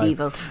started to flow.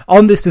 Evil.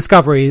 On this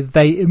discovery,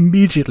 they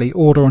immediately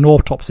order an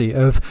autopsy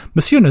of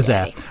Monsieur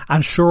Noziere,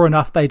 and sure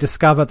enough, they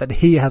discover that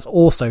he has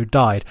also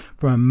died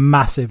from a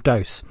massive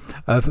dose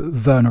of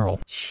Vernerol.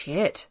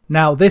 Shit.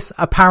 Now, this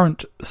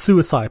apparent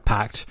suicide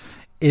pact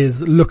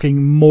is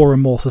looking more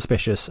and more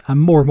suspicious and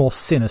more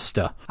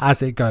sinister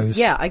as it goes.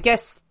 Yeah, I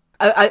guess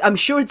I'm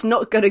sure it's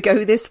not going to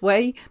go this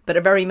way, but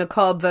a very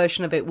macabre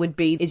version of it would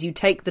be is you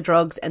take the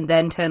drugs and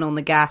then turn on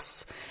the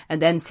gas and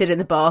then sit in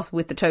the bath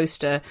with the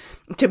toaster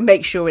to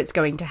make sure it's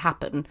going to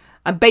happen.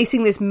 I'm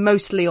basing this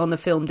mostly on the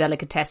film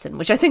Delicatessen,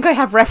 which I think I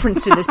have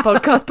referenced in this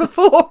podcast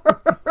before.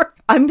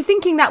 I'm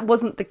thinking that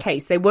wasn't the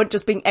case. They weren't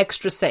just being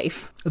extra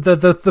safe.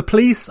 The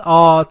police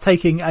are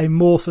taking a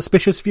more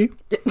suspicious view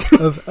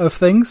of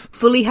things.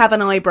 Fully have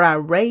an eyebrow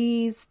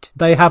raised.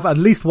 They have at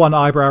least one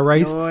eyebrow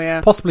raised,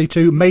 possibly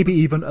two, maybe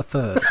even a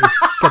third.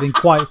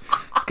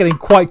 It's getting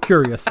quite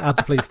curious at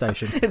the police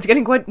station. It's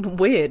getting quite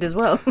weird as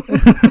well.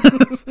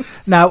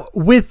 Now,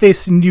 with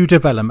this new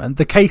development,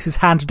 the case is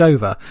handed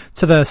over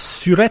to the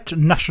Sûreté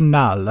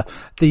Nationale,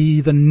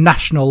 the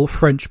national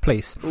French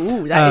police.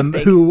 Ooh, that is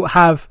big. Who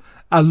have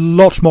a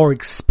lot more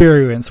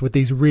experience with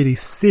these really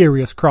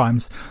serious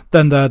crimes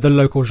than the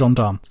local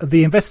gendarme.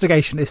 The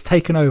investigation is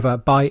taken over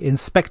by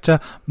Inspector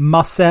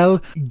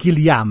Marcel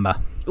Guillaume.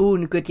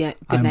 Ooh, good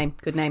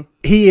name.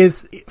 He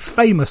is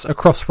famous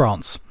across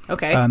France.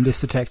 Okay. This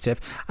detective,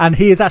 and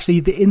he is actually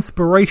the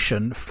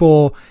inspiration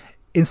for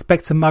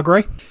Inspector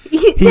Maigret.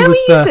 He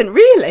isn't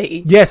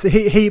really. Yes,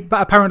 he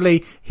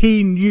apparently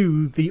he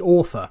knew the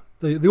author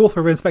the author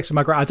of Inspector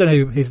Magrat, I don't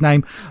know his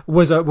name,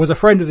 was a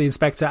friend of the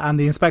Inspector, and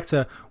the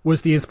Inspector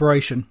was the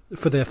inspiration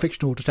for the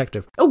fictional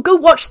detective. Oh, go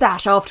watch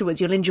that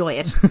afterwards. You'll enjoy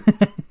it.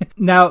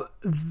 Now,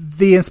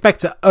 the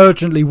Inspector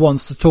urgently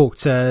wants to talk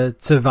to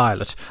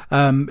Violet.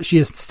 She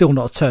has still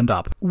not turned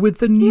up. With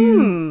the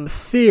new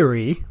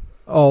theory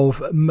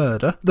of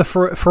murder, the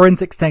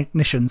forensic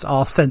technicians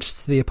are sent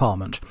to the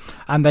apartment,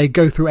 and they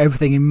go through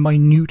everything in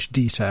minute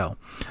detail.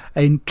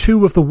 In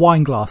 2 of the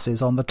wine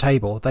glasses on the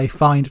table, they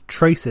find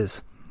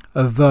traces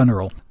of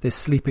Vernerol, this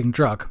sleeping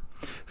drug.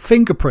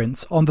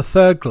 Fingerprints on the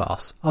 3rd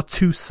glass are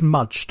too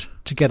smudged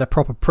to get a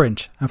proper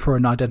print and for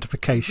an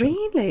identification.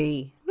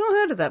 Really? Not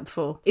heard of that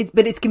before.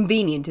 It's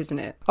convenient, isn't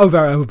it? Oh,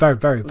 very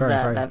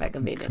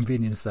convenient.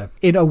 Convenience, though.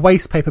 In a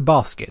wastepaper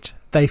basket,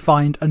 they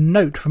find a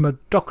note from a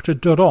Dr.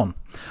 Doron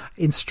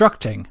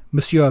instructing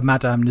Monsieur and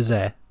Madame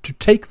Noziere to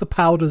take the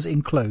powders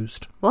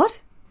enclosed.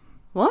 What?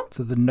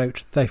 So the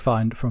note they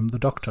find from the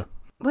doctor.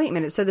 Wait a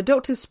minute. So the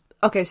doctors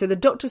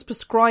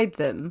prescribed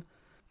them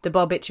the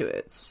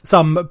barbiturates.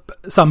 Some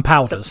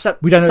powders.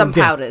 We don't know. Some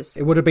powders.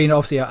 It would have been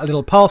obviously a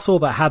little parcel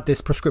that had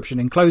this prescription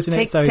enclosed in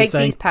it. So take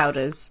these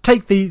powders.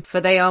 Take these,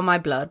 for they are my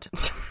blood.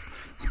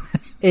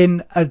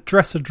 In a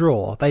dresser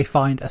drawer, they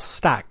find a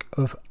stack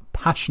of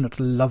passionate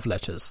love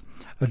letters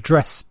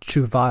addressed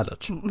to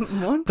Violet.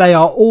 What? They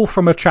are all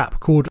from a chap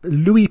called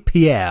Louis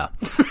Pierre.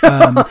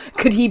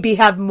 Could he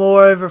have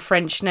more of a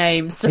French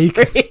name? Sorry.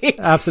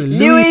 Absolutely.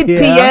 Louis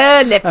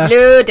Pierre Le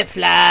Fleur de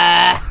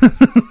Fleur.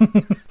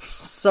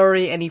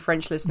 Sorry, any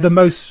French listeners. The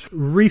most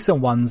recent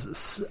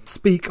ones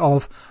speak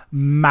of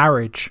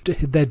marriage,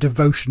 their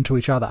devotion to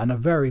each other, and are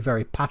very,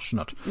 very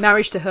passionate.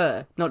 Marriage to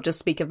her, not just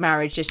speak of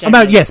marriage. Just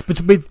generally. Yes,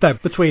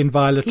 between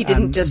Violet and he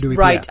didn't just Louis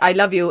write, Pierre. I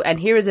love you, and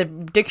here is a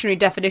dictionary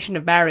definition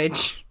of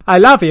marriage. I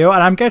love you,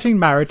 and I'm getting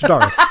married to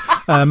Doris.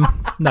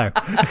 No.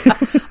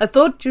 I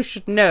thought you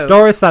should know.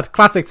 Doris, that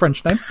classic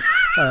French name.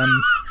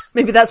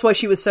 Maybe that's why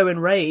she was so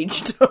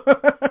enraged.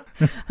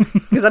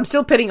 Because I'm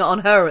still pinning it on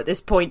her at this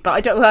point, but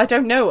I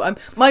don't know.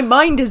 My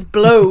mind is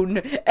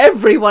blown.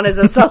 Everyone is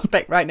a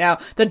suspect right now.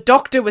 The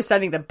doctor was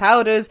sending them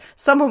powders.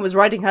 Someone was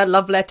writing her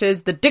love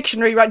letters. The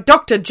dictionary,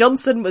 Dr.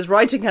 Johnson was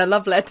writing her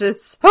love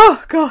letters.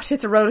 Oh, God,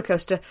 it's a roller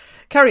coaster.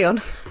 Carry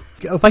on.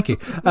 Oh, thank you.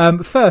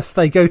 First,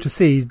 they go to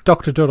see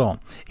Dr. Doron.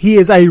 He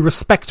is a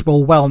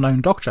respectable, well-known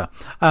doctor.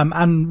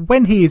 And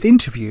when he is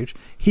interviewed,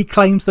 he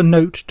claims the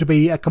note to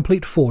be a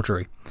complete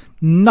forgery.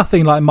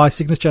 Nothing like my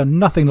signature,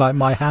 nothing like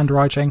my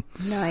handwriting.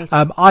 Nice.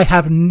 I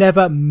have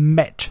never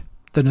met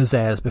the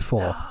Nozieres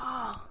before.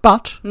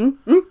 But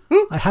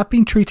I have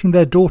been treating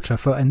their daughter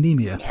for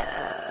anemia.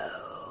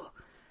 No.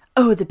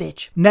 Oh, the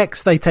bitch.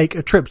 Next, they take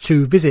a trip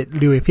to visit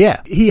Louis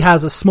Pierre. He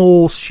has a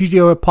small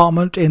studio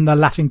apartment in the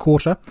Latin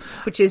Quarter.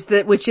 Which is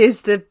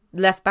the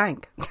left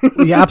bank.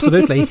 Yeah,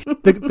 absolutely.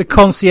 The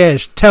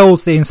concierge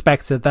tells the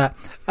inspector that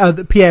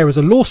Pierre is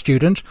a law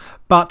student,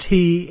 but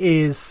he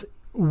is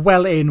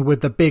well in with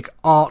the big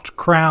art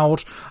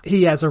crowd.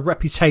 He has a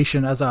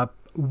reputation as a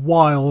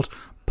wild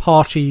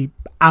party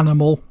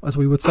animal, as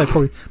we would say.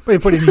 Probably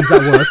didn't use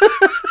that word.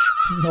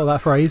 Not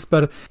that phrase,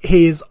 but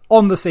he is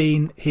on the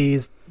scene.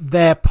 He's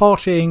there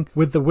partying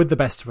with the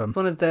best of them.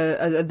 One of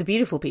the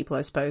beautiful people,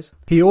 I suppose.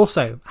 He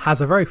also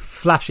has a very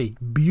flashy,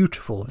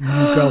 beautiful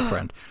new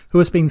girlfriend who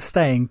has been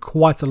staying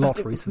quite a lot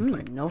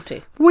recently.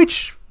 Naughty.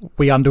 Which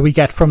we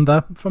get from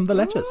the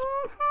letters.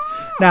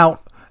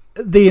 Now,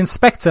 the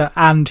inspector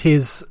and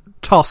his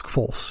task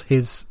force,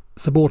 his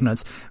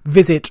subordinates,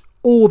 visit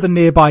all the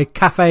nearby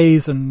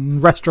cafes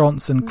and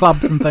restaurants and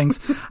clubs and things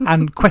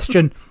and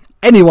question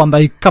anyone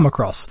they come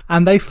across.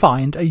 And they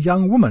find a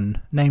young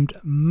woman named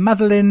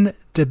Madeleine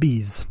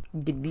Debise,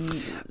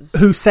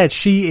 who said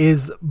she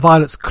is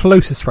Violet's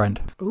closest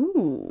friend.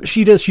 Ooh.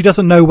 She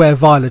doesn't know where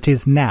Violet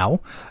is now,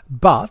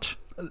 but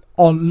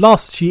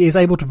she is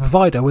able to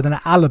provide her with an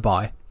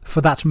alibi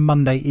for that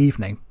Monday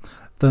evening.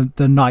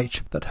 The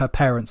night that her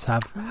parents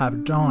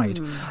have died.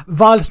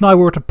 Violet and I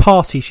were at a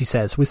party, she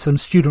says, with some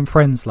student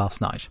friends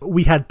last night.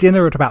 We had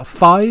dinner at about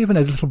 5 in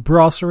a little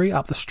brasserie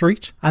up the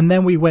street, and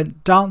then we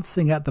went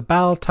dancing at the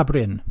Bal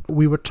Tabrin.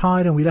 We were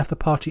tired and we left the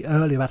party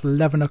early, about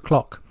 11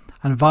 o'clock.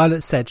 And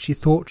Violet said she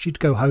thought she'd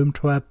go home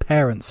to her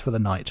parents for the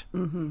night.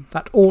 Mm-hmm.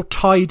 That all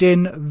tied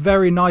in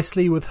very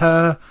nicely with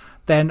her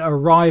then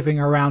arriving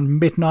around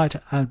midnight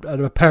at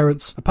her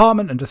parents'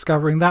 apartment and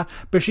discovering that.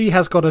 But she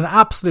has got an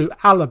absolute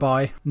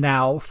alibi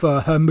now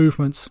for her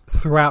movements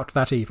throughout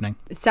that evening.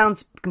 It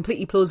sounds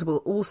completely plausible.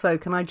 Also,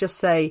 can I just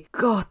say,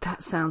 God,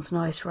 that sounds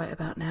nice right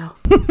about now.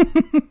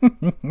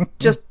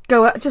 Just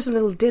go out, just a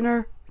little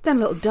dinner. Then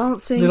a little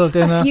dancing,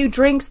 a few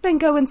drinks, then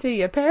go and see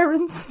your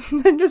parents,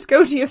 then just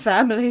go to your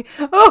family.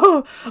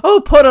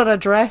 Oh, put on a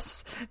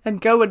dress and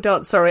go and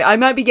dance. Sorry, I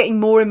might be getting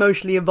more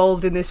emotionally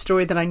involved in this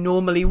story than I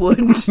normally would.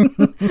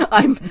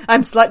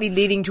 I'm slightly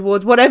leaning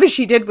towards whatever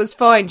she did was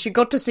fine. She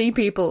got to see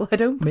people. I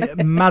don't.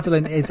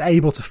 Madeleine is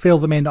able to fill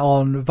them in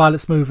on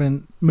Violet's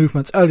movement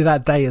movements early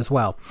that day as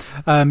well.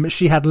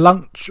 She had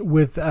lunch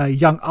with a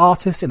young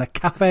artist in a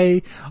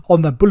cafe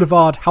on the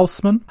Boulevard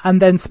Haussmann,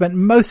 and then spent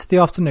most of the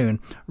afternoon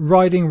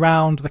riding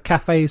round the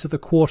cafes of the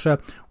quarter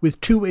with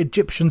 2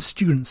 Egyptian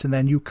students in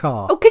their new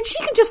car. Oh, she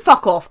can just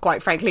fuck off,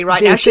 quite frankly,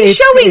 right now. She's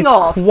showing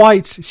off.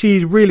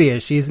 She really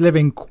is. She's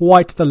living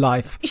quite the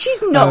life.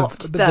 She's not,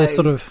 though. This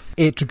sort of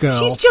it girl.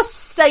 She's just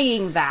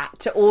saying that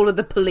to all of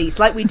the police,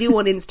 like we do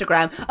on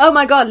Instagram. Oh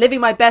my God, living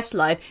my best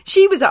life.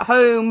 She was at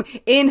home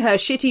in her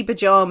shitty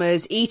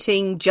pajamas,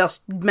 eating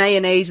just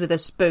mayonnaise with a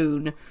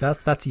spoon.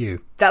 That's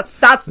you. That's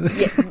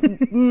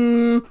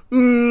yeah.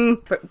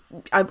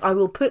 I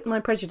will put my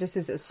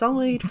prejudices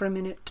aside for a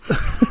minute.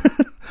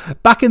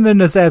 Back in the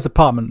Noziere's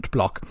apartment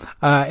block,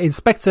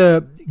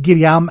 Inspector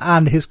Guillaume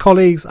and his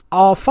colleagues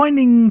are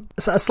finding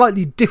a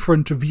slightly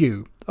different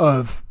view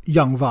of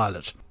young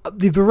Violette.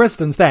 The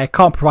residents there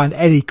can't provide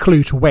any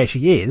clue to where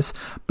she is,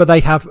 but they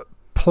have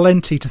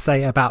plenty to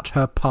say about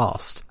her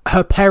past.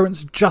 Her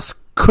parents just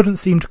couldn't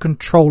seem to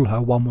control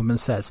her, one woman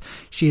says.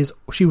 She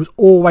was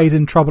always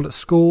in trouble at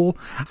school.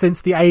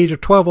 Since the age of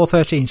 12 or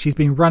 13, she's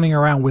been running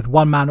around with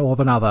one man or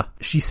another.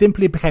 She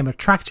simply became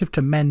attractive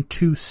to men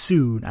too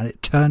soon, and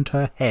it turned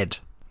her head,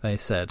 they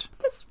said.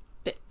 That's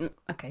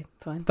okay,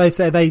 fine. They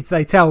say they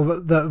tell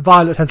that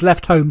Violette has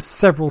left home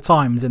several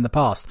times in the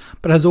past,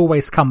 but has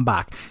always come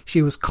back.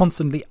 She was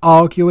constantly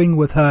arguing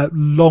with her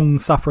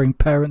long-suffering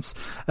parents,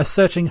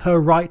 asserting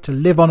her right to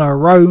live on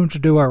her own, to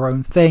do her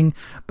own thing,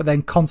 but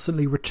then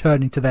constantly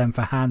returning to them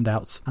for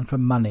handouts and for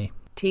money.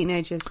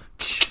 Teenagers.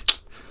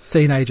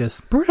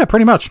 Yeah,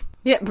 pretty much.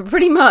 Yeah,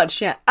 pretty much,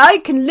 yeah. I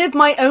can live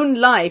my own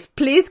life.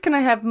 Please, can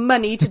I have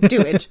money to do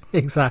it?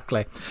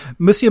 Exactly.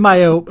 Monsieur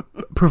Maillot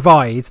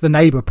the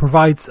neighbour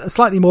provides a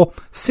slightly more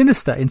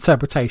sinister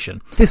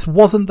interpretation. This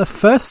wasn't the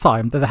first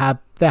time that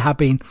there have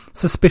been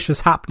suspicious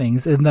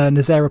happenings in the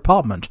Noziere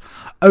apartment.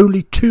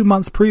 Only 2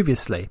 months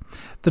previously,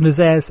 the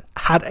Nozieres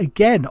had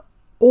again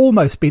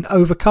almost been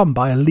overcome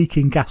by a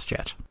leaking gas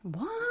jet.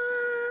 What?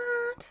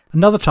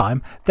 Another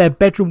time, their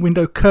bedroom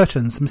window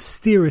curtains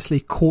mysteriously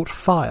caught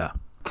fire.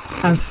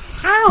 And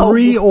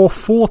 3 or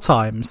 4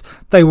 times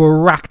they were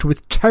racked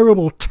with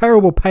terrible,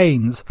 terrible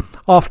pains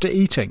after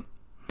eating,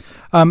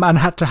 and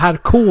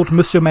had called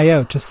Monsieur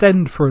Maillot to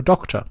send for a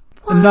doctor.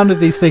 And none of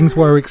these things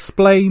were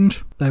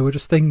explained. They were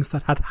just things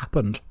that had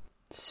happened.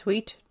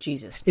 Sweet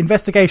Jesus.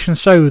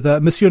 Investigations show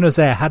that Monsieur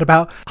Noziere had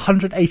about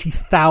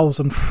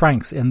 180,000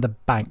 francs in the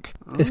bank.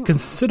 It's a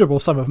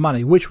considerable sum of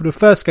money, which would have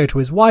first go to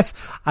his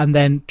wife and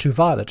then to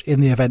Violette in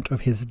the event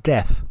of his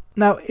death.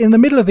 Now, in the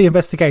middle of the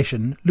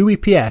investigation,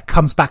 Louis-Pierre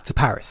comes back to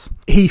Paris.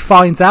 He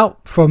finds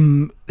out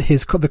from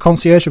the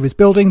concierge of his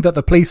building that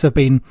the police have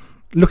been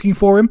looking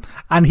for him,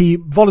 and he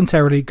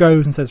voluntarily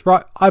goes and says,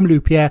 right, I'm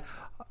Louis-Pierre,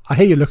 I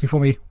hear you're looking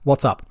for me,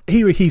 what's up?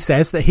 He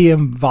says that he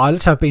and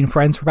Violette have been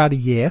friends for about a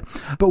year,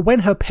 but when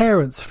her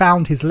parents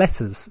found his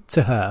letters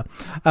to her,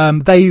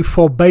 they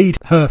forbade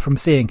her from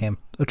seeing him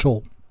at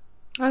all.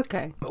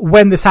 Okay.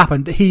 When this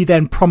happened, he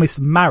then promised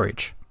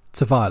marriage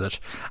to Violette,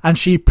 and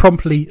she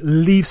promptly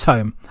leaves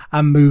home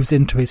and moves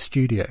into his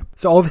studio.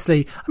 So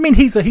obviously, I mean,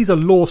 he's a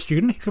law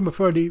student. He's from a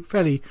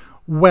fairly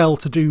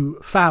well-to-do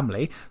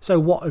family. So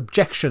what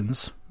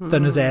objections the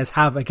Nozieres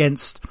have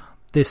against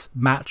this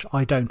match,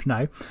 I don't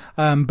know.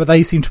 But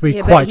they seem to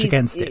be quite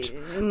against it.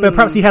 But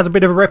perhaps he has a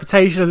bit of a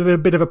reputation, a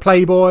bit of a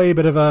playboy, a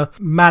bit of a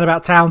man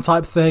about town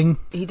type thing.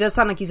 He does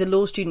sound like he's a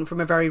law student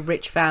from a very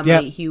rich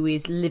family who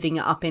is living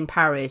up in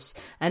Paris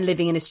and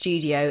living in a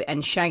studio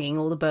and shagging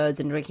all the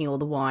birds and drinking all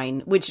the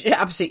wine, which is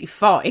absolutely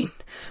fine.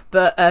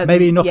 But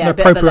maybe not an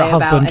appropriate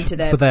husband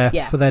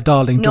for their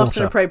darling daughter. Not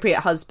an appropriate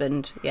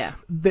husband, yeah.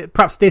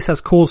 Perhaps this has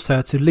caused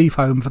her to leave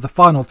home for the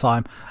final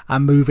time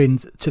and move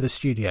into the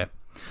studio.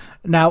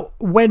 Now,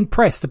 when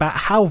pressed about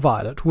how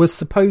Violette was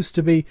supposed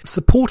to be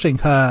supporting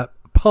her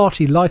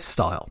party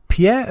lifestyle,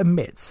 Pierre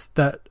admits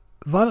that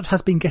Violette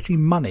has been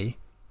getting money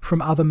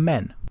from other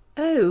men.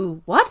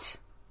 Oh, what?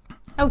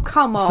 Oh,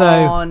 come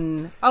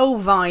on. Oh,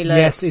 Violet.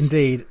 Yes,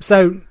 indeed.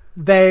 So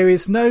there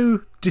is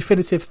no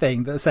definitive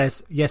thing that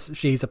says, yes,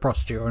 she's a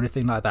prostitute or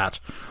anything like that.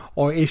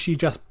 Or is she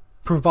just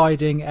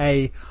providing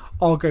a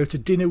I'll go to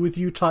dinner with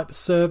you type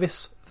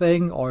service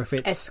thing, or if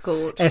it's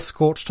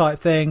escort type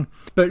thing.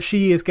 But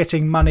she is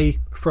getting money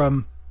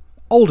from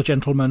older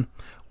gentlemen,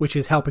 which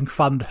is helping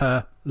fund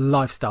her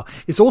lifestyle.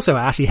 It's also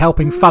actually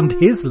helping fund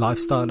his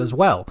lifestyle as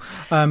well.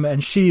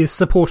 And she is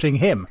supporting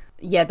him.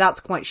 Yeah, that's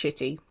quite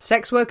shitty.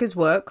 Sex workers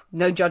work.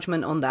 No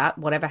judgment on that.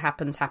 Whatever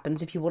happens,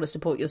 happens. If you want to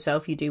support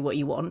yourself, you do what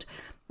you want.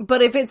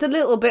 But if it's a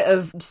little bit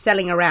of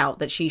selling her out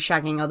that she's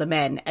shagging other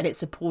men and it's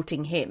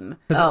supporting him,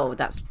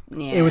 that's...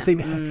 Yeah. It would seem...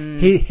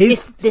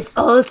 This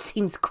all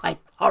seems quite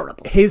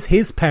horrible.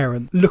 His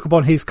parents look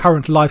upon his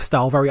current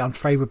lifestyle very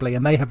unfavourably,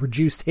 and they have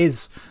reduced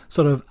his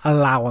sort of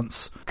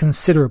allowance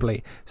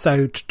considerably.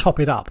 So to top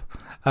it up,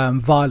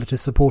 Violette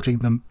is supporting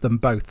them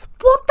both.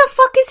 What the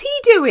fuck is he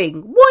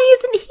doing? Why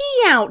isn't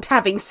he out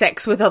having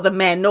sex with other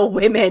men or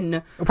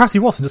women? Perhaps he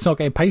wasn't, just not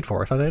getting paid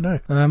for it. I don't know.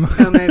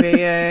 Oh, maybe,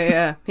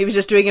 yeah. He was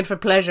just doing it for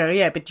pleasure,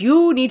 yeah. But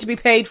you need to be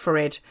paid for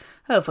it.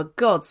 Oh, for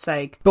God's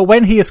sake. But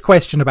when he is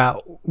questioned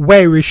about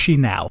where is she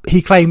now,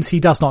 he claims he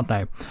does not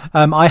know.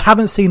 I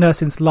haven't seen her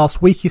since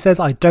last week, he says.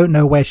 I don't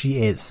know where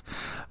she is.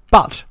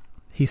 But,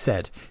 he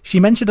said, she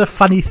mentioned a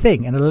funny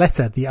thing in a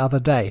letter the other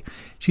day.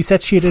 She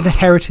said she had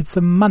inherited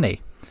some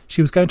money.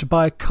 She was going to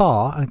buy a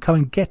car and come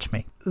and get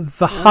me.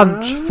 The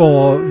hunt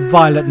for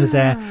Violette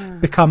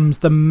Noziere becomes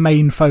the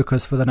main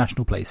focus for the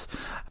National Police.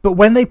 But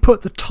when they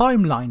put the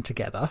timeline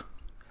together,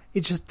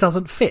 it just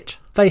doesn't fit.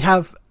 They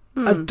have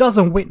a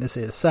dozen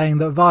witnesses saying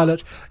that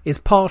Violette is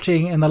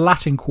partying in the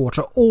Latin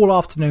Quarter all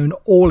afternoon,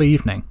 all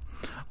evening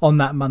on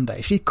that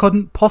Monday. She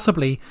couldn't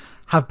possibly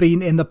have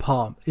been in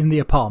the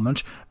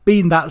apartment,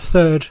 been that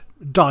third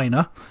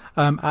diner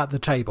at the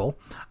table,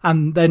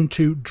 and then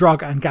to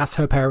drug and gas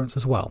her parents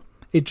as well.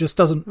 It just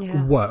doesn't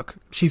work.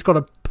 She's got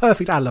a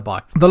perfect alibi.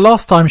 The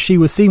last time she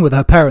was seen with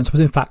her parents was,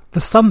 in fact, the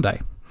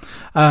Sunday,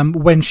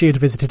 when she had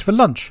visited for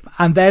lunch.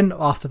 And then,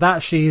 after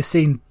that, she is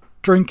seen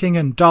drinking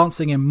and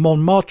dancing in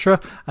Montmartre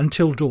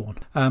until dawn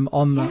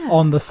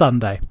on the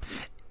Sunday.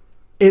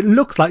 It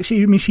looks like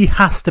she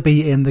has to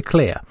be in the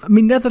clear. I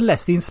mean,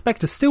 nevertheless, the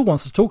inspector still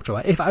wants to talk to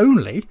her, if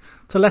only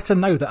to let her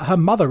know that her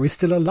mother is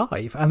still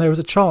alive and there is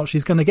a chance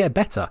she's going to get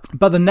better.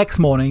 But the next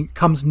morning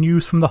comes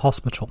news from the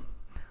hospital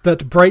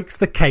that breaks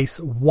the case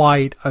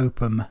wide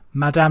open.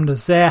 Madame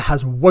Noziere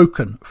has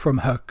woken from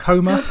her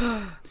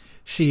coma.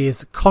 She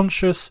is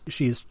conscious,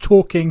 she is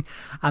talking,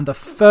 and the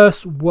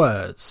first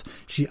words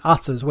she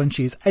utters when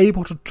she is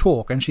able to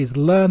talk and she's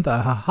learned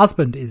that her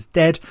husband is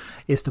dead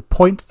is to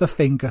point the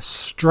finger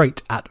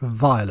straight at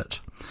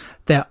Violette.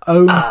 Their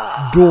own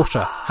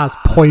daughter has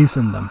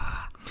poisoned them.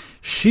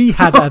 She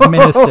had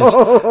administered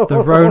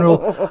the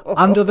Ronal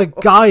under the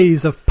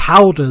guise of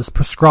powders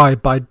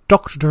prescribed by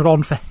Dr.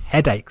 Duron for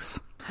headaches.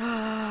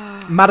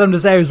 Madame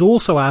Noziere is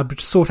also able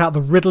to sort out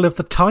the riddle of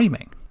the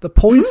timing. The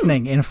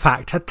poisoning, in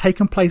fact, had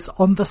taken place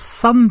on the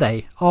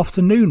Sunday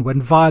afternoon when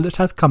Violette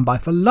had come by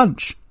for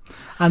lunch,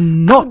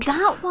 and not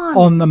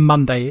on the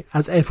Monday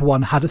as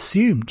everyone had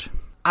assumed.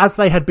 As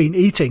they had been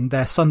eating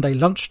their Sunday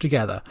lunch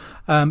together,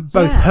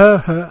 both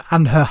her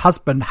and her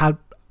husband had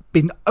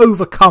been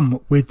overcome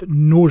with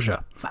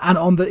nausea, and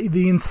on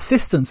the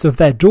insistence of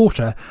their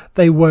daughter,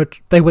 they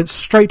went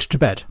straight to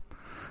bed.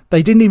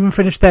 They didn't even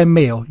finish their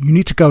meal. You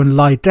need to go and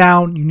lie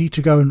down. You need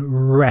to go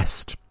and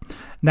rest.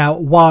 Now,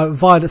 while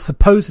Violet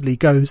supposedly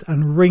goes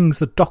and rings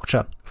the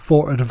doctor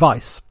for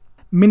advice,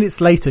 minutes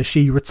later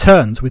she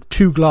returns with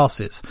 2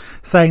 glasses,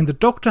 saying the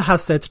doctor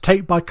has said to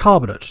take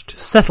bicarbonate to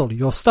settle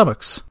your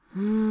stomachs.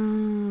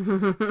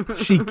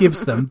 She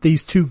gives them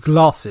these 2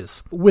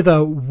 glasses with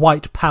a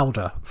white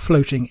powder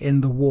floating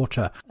in the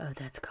water. Oh,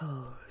 that's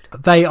cold.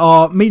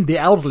 The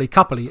elderly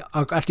couple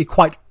are actually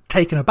quite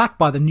taken aback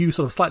by the new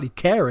sort of slightly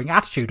caring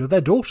attitude of their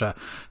daughter,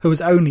 who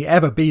has only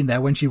ever been there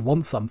when she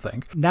wants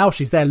something. Now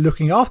she's there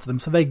looking after them,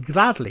 so they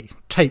gladly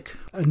take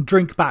and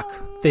drink back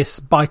this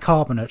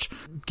bicarbonate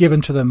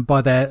given to them by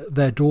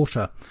their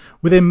daughter.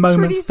 Within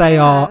moments they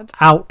are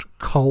out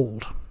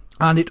cold,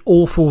 and it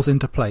all falls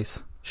into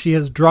place. She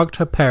has drugged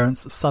her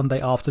parents Sunday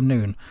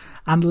afternoon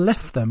and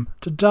left them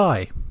to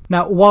die.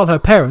 Now, while her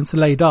parents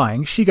lay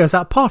dying, she goes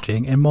out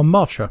partying in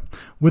Montmartre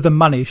with the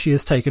money she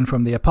has taken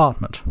from the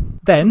apartment.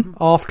 Then,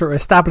 after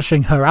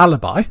establishing her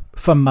alibi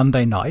for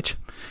Monday night,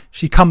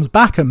 she comes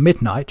back at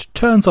midnight,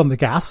 turns on the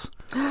gas,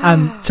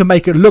 and to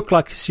make it look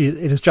like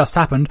it has just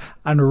happened,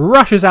 and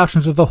rushes out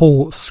into the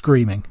hall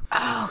screaming.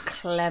 Oh,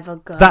 clever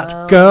girl.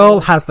 That girl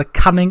has the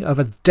cunning of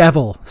a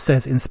devil,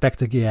 says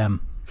Inspector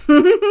Guillaume.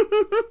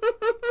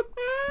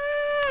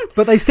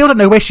 But they still don't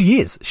know where she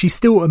is. She's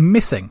still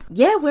missing.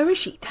 Yeah, where is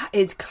she? That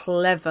is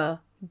clever.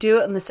 Do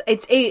it on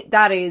the...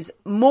 That is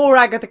more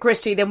Agatha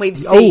Christie than we've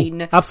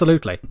seen. Oh,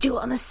 absolutely. Do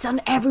it on the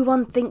Sunday.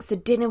 Everyone thinks the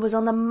dinner was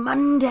on the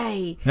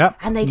Monday. Yep.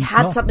 And they'd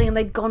had something and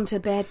they'd gone to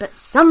bed. But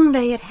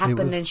Sunday it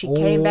happened and she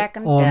came back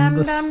and turned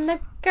on the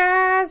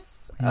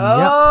gas. Yep.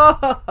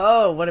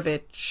 Oh, what a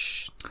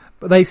bitch.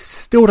 But they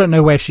still don't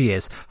know where she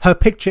is. Her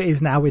picture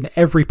is now in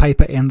every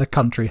paper in the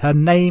country. Her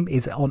name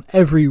is on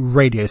every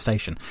radio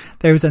station.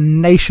 There is a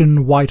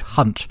nationwide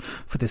hunt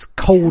for this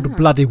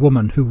cold-blooded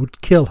woman who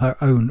would kill her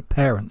own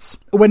parents.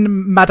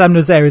 When Madame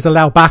Noziere is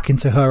allowed back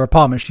into her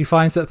apartment, she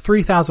finds that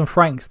 3,000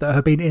 francs that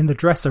had been in the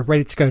dresser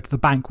ready to go to the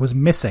bank was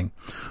missing.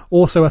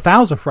 Also,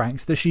 1,000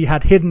 francs that she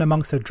had hidden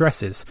amongst her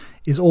dresses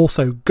is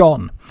also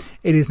gone.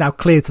 It is now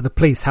clear to the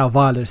police how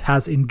Violet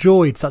has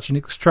enjoyed such an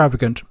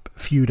extravagant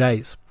few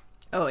days.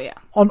 Oh, yeah.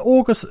 On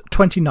August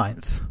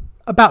 29th,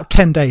 about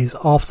 10 days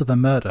after the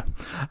murder,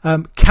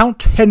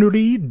 Count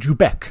Henri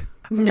Dubec,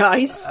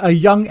 nice, a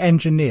young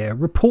engineer,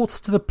 reports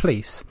to the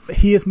police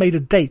he has made a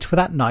date for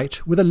that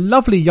night with a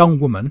lovely young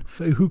woman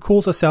who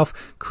calls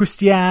herself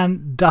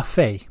Christiane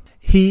Daffé.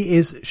 He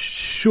is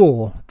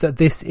sure that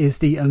this is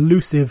the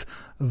elusive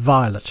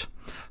Violette.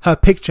 Her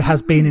picture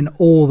has been in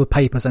all the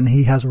papers and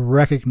he has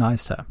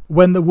recognised her.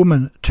 When the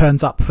woman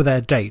turns up for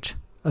their date,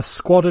 a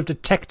squad of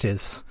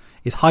detectives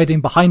is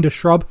hiding behind a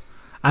shrub,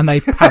 and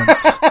they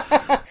pounce.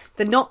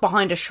 They're not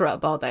behind a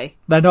shrub, are they?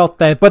 They're not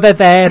there, but they're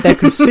there. They're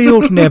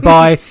concealed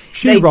nearby.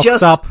 She rocks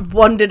just up.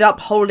 Wandered up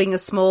holding a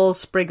small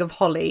sprig of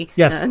holly.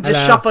 Yes. And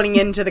just shuffling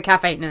into the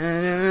cafe.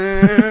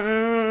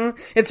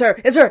 It's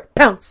her,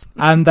 pounce.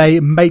 And they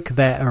make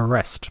their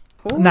arrest.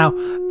 Ooh. Now,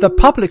 the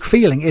public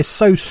feeling is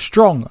so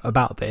strong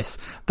about this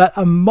that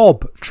a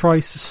mob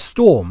tries to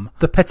storm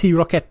the Petit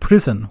Roquette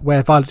prison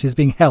where Violette is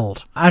being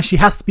held, and she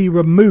has to be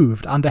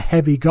removed under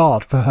heavy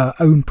guard for her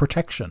own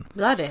protection.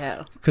 Bloody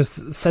hell. Because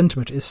the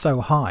sentiment is so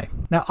high.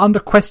 Now,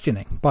 under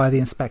questioning by the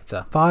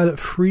inspector, Violette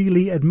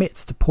freely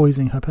admits to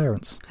poisoning her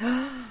parents.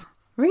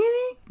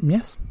 Really?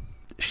 Yes.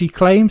 She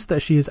claims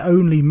that she is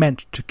only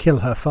meant to kill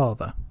her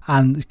father,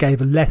 and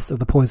gave less of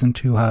the poison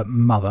to her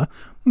mother,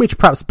 which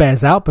perhaps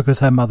bears out because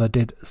her mother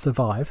did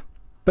survive.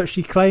 But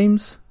she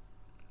claims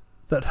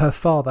that her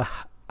father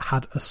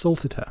had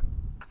assaulted her,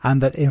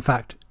 and that in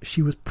fact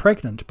she was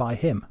pregnant by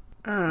him.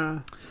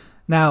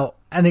 Now,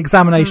 an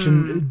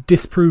examination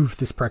disproved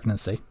this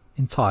pregnancy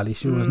entirely.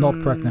 She was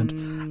not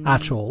pregnant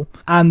at all.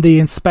 And the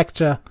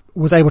inspector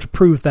was able to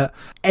prove that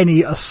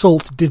any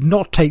assault did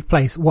not take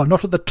place, well,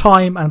 not at the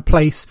time and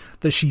place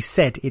that she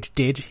said it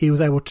did. He was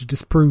able to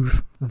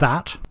disprove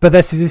that. But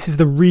this is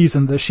the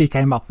reason that she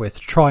came up with,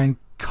 to try and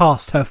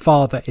cast her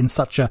father in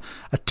such a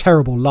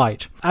terrible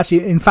light.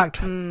 Actually, in fact,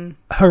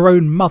 her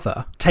own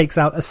mother takes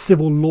out a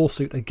civil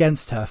lawsuit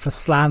against her for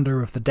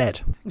slander of the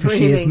dead, because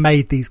she has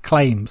made these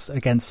claims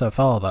against her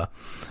father.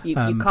 You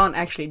can't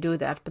actually do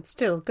that, but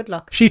still, good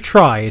luck. She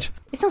tried.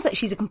 It sounds like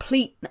she's a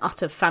complete and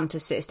utter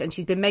fantasist, and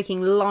she's been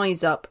making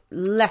lies up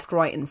left,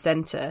 right and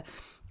centre.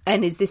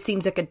 And this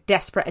seems like a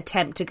desperate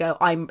attempt to go,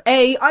 I'm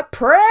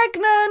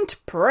pregnant,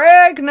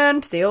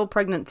 the old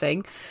pregnant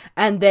thing.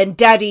 And then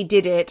daddy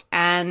did it,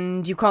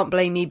 and you can't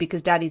blame me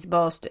because daddy's a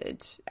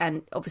bastard.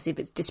 And obviously if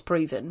it's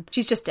disproven,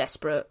 she's just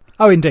desperate.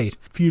 Oh, indeed.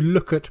 If you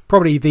look at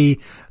probably the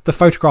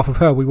photograph of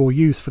her we will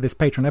use for this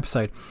Patreon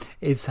episode,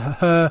 is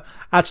her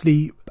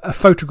actually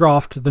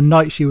photographed the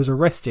night she was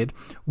arrested,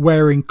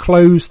 wearing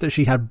clothes that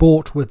she had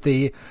bought with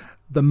the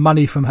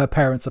money from her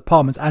parents'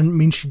 apartments. And I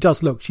mean, she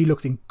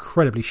looks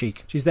incredibly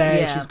chic. She's there,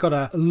 yeah. She's got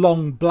a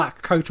long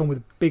black coat on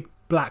with big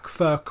black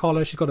fur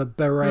collar. She's got a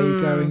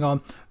beret going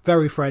on.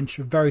 Very French,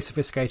 very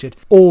sophisticated.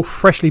 All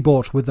freshly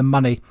bought with the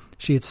money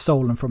she had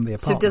stolen from the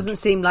apartment. So it doesn't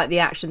seem like the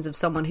actions of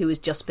someone who has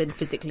just been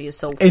physically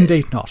assaulted.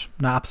 Indeed not.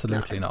 No,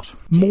 absolutely not. Jesus.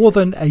 More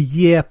than a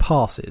year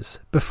passes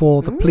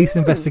before the police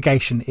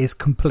investigation is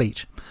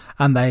complete,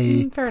 and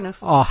they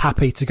are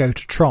happy to go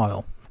to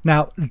trial.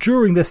 Now,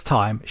 during this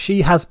time,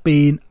 she has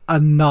been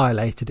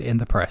annihilated in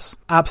the press,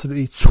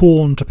 absolutely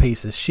torn to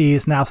pieces. She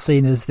is now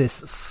seen as this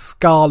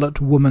scarlet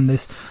woman,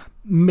 this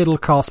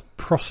middle-class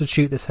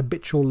prostitute, this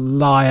habitual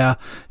liar.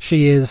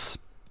 She is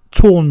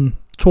torn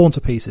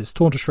to pieces,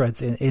 torn to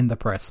shreds in the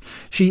press.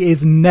 She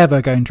is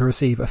never going to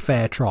receive a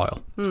fair trial.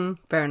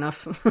 Fair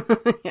enough.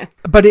 Yeah.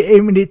 But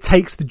it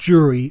takes the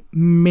jury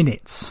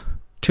minutes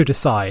to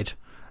decide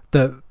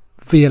that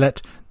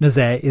Violette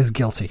Noziere is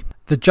guilty.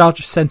 The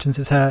judge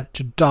sentences her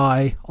to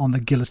die on the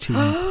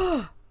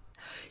guillotine.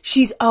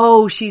 She's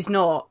not.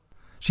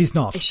 She's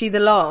not. Is she the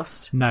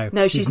last? No,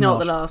 she's not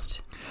the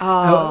last.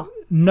 Oh.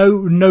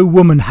 No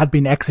woman had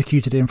been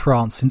executed in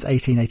France since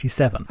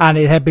 1887, and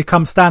it had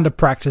become standard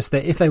practice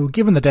that if they were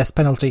given the death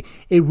penalty,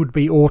 it would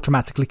be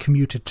automatically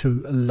commuted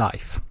to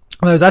life.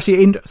 There was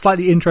actually a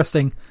slightly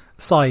interesting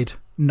side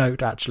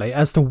note, actually,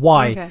 as to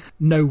why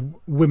no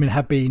women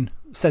had been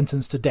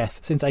sentenced to death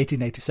since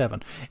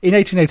 1887. In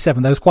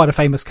 1887, there was quite a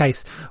famous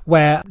case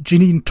where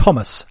Janine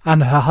Thomas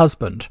and her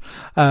husband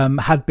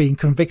had been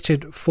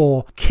convicted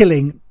for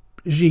killing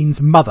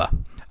Jean's mother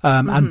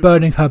and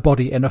burning her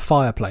body in a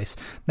fireplace.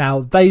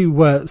 Now, they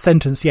were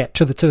sentenced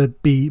to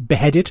be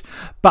beheaded,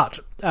 but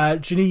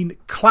Janine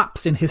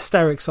collapsed in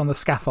hysterics on the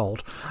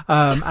scaffold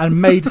and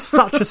made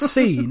such a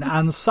scene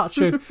and such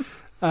a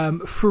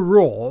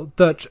furore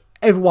that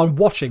everyone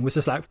watching was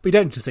just like, we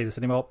don't need to see this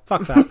anymore,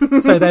 fuck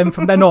that. So then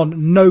from then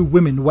on, no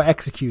women were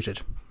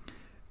executed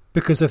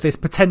because of this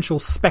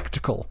potential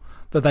spectacle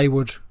that they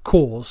would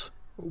cause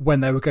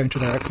when they were going to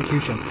their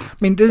execution. I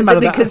mean, it didn't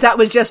matter because that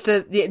was just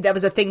that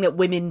was a thing that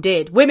women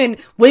did. Women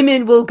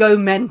will go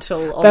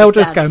mental on they'll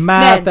just go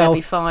mad. They'll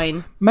be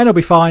fine. Men will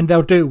be fine.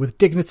 They'll do it with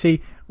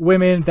dignity.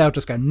 Women, they'll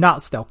just go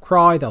nuts. They'll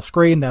cry. They'll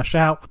scream. They'll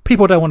shout.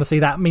 People don't want to see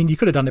that. I mean, you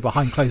could have done it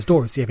behind closed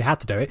doors if you had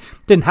to do it.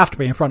 Didn't have to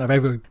be in front of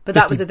every but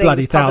that was the thing,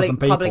 bloody thousand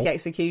people. Public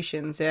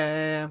executions.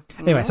 Yeah.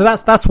 Anyway, so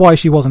that's why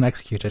she wasn't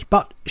executed.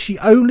 But she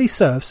only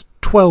serves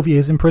 12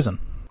 years in prison.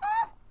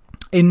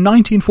 In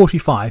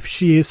 1945,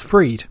 she is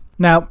freed.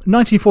 Now,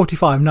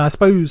 1945, I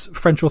suppose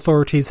French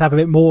authorities have a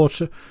bit more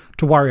to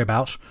worry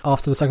about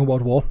after the Second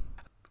World War.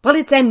 Well,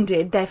 it's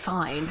ended. They're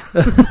fine.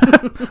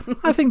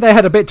 I think they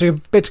had a bit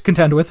to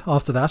contend with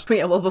after that.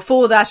 Yeah, well,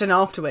 before that and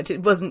afterward,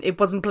 it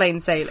wasn't plain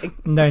sailing.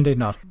 No, indeed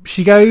not.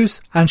 She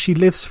goes and she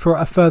lives for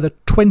a further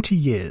 20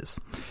 years.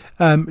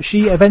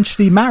 She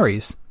eventually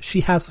marries.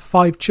 She has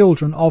 5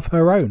 children of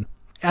her own.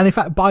 And in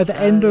fact, by the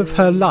end of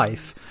her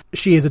life,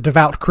 she is a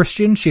devout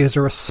Christian. She is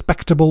a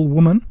respectable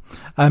woman.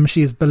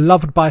 She is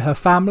beloved by her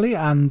family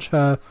and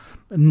her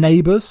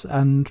neighbours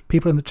and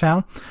people in the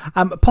town.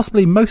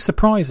 Possibly most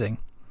surprising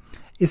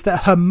is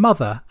that her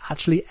mother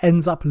actually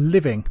ends up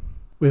living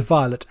with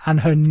Violette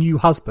and her new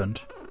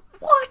husband.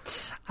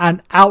 What?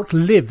 And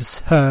outlives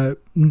her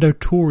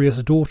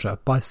notorious daughter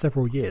by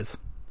several years.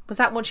 Was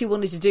that what she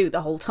wanted to do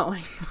the whole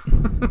time?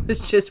 Was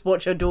just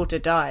watch her daughter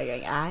die,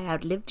 going, I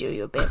outlived you,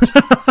 you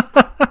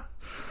bitch.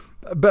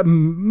 But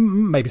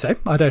maybe so.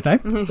 I don't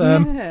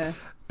know.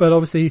 But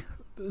obviously,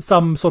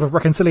 some sort of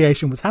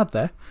reconciliation was had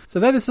there. So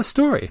that is the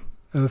story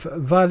of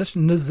Violette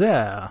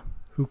Noziere,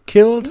 who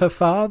killed her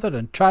father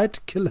and tried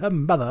to kill her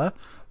mother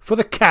for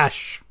the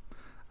cash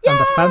and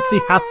the fancy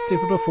hats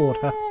it would afford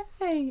her.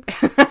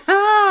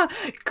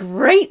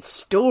 Great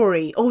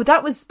story. Oh,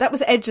 that was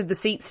edge of the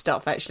seat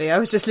stuff, actually. I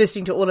was just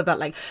listening to all of that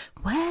like,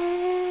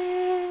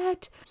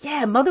 what?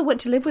 Yeah, mother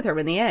went to live with her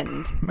in the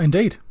end.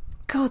 Indeed.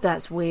 God,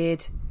 that's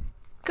weird.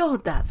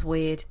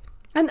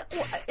 And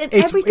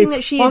everything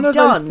that she had done. It's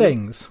one of those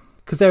things,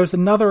 because there was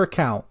another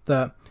account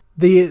that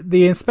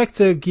the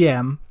Inspector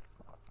Guillaume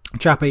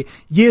chappie,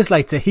 years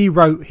later, he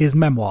wrote his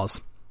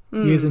memoirs.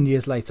 Years and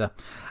years later.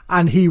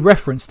 And he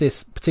referenced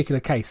this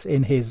particular case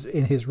in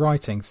his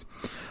writings.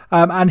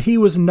 And he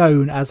was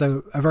known as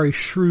a very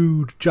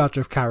shrewd judge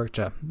of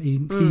character. He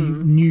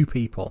knew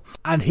people.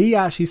 And he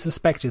actually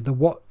suspected that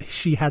what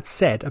she had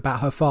said about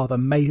her father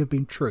may have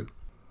been true.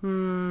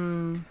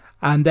 And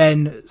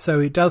then, so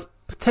it does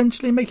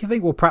potentially make you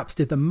think, well, perhaps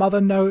did the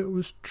mother know it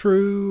was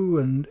true?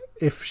 And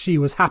if she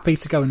was happy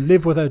to go and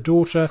live with her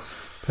daughter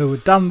who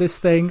had done this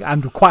thing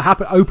and quite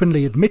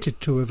openly admitted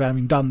to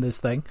having done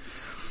this thing.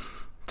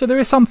 So there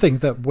is something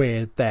that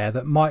weird there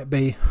that might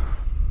be...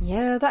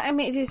 Yeah,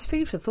 it is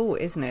food for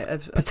thought, isn't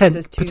it?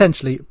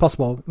 Potentially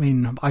possible. I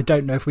mean, I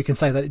don't know if we can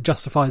say that it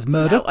justifies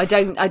murder. No, I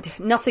don't.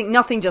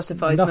 Nothing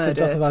justifies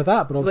murder. Nothing like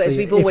that, but obviously... As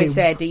we've always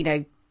said,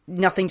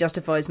 nothing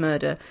justifies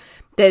murder.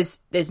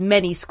 There's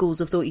many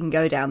schools of thought you can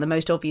go down. The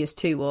most obvious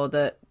two are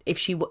that if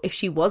she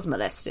was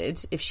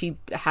molested, if she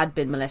had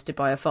been molested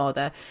by her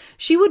father,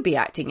 she would be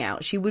acting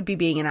out. She would be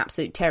being an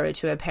absolute terror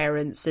to her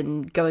parents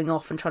and going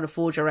off and trying to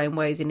forge her own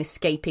ways and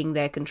escaping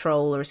their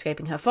control or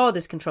escaping her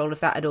father's control.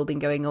 If that had all been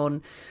going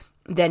on,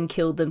 then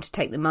killed them to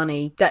take the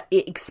money. That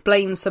it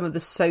explains some of the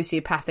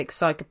sociopathic,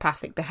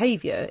 psychopathic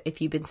behaviour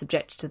if you've been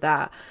subjected to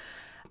that.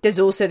 There's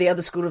also the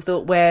other school of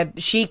thought where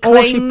she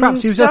claimed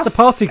perhaps she was just a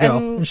party girl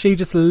and she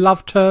just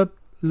loved her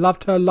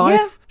life.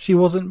 Yeah. She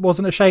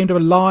wasn't ashamed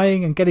of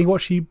lying and doing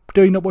what she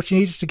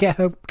needed to get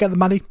the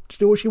money to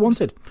do what she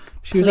wanted.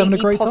 She was having a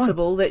great time. It's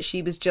possible that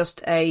she was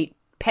just a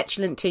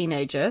petulant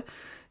teenager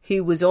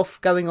who was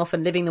going off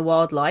and living the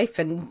wild life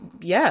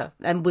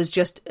and was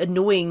just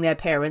annoying their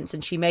parents,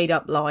 and she made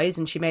up lies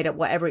and she made up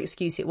whatever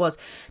excuse it was.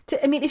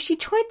 If she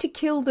tried to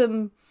kill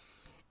them,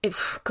 the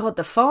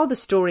father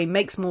story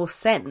makes more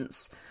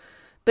sense.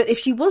 But if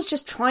she was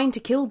just trying to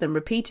kill them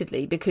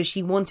repeatedly because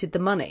she wanted the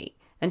money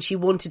and she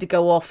wanted to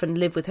go off and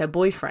live with her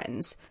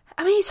boyfriends,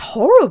 it's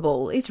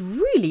horrible. It's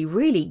really,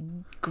 really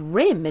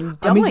grim and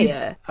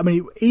dire.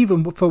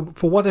 Even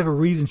for whatever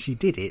reason she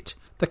did it,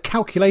 the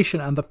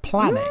calculation and the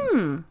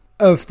planning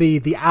of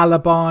the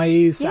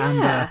alibis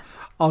and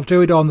I'll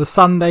do it on the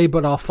Sunday,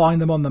 but I'll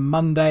find them on the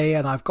Monday,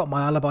 and I've got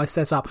my alibi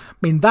set up.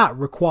 That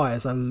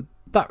requires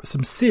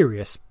some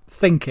serious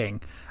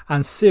thinking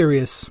and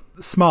serious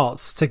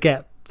smarts to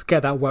get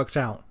that worked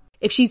out.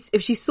 If she's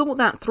thought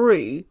that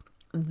through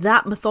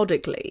that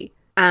methodically,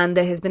 and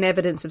there has been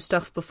evidence of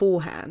stuff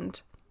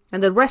beforehand,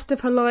 and the rest of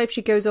her life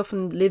she goes off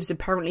and lives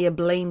apparently a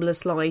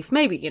blameless life.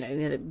 Maybe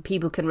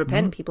people can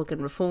repent, people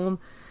can reform,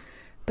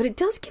 but it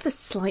does give a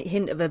slight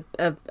hint of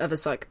a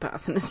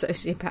psychopath and a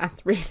sociopath,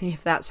 really,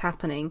 if that's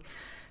happening.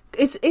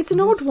 It's an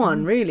odd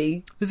one,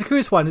 really. It's a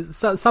curious one.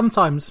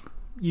 Sometimes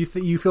you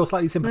feel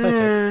slightly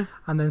sympathetic,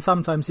 and then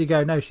sometimes you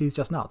go, no, she's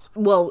just nuts.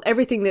 Well,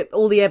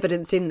 all the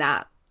evidence in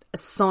that,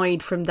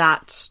 aside from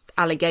that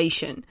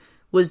allegation,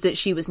 was that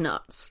she was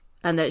nuts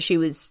and that she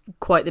was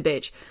quite the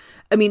bitch.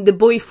 The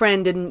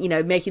boyfriend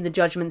and, making the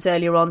judgments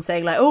earlier on,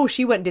 saying like, oh,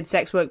 she went and did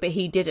sex work, but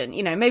he didn't.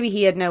 Maybe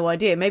he had no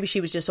idea. Maybe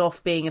she was just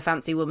off being a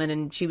fancy woman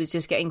and she was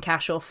just getting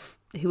cash off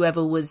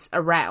whoever was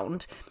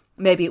around.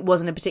 Maybe it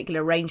wasn't a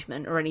particular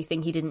arrangement or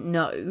anything he didn't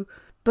know.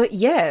 But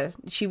yeah,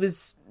 she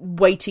was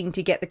waiting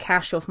to get the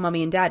cash off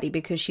mummy and daddy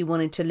because she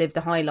wanted to live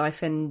the high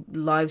life and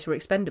lives were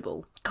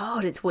expendable.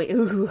 God, it's weird.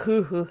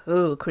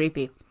 Ooh,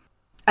 creepy.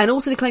 And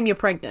also to claim you're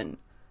pregnant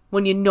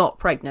when you're not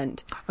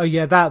pregnant. Oh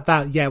yeah, that.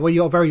 Well,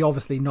 you're very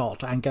obviously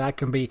not, and that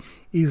can be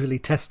easily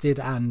tested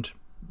and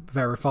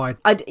verified.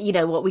 You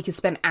know what, we could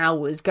spend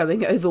hours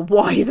going over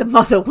why the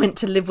mother went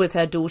to live with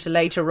her daughter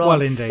later on.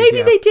 Well, indeed, Maybe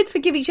yeah. they did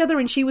forgive each other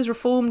and she was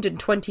reformed, and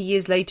 20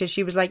 years later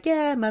she was like,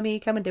 yeah, mummy,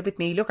 come and live with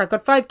me. Look, I've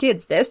got 5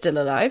 kids. They're still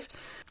alive.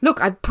 Look,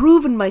 I've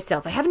proven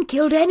myself. I haven't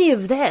killed any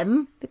of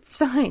them. It's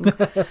fine.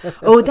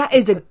 Oh, that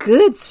is a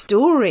good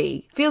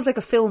story. Feels like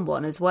a film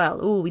one as well.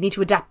 Oh, we need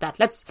to adapt that.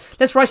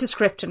 Let's write a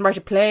script and write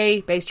a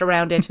play based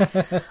around it.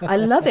 I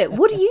love it.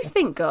 What do you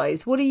think,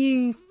 guys? What do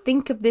you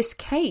think of this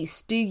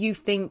case? Do you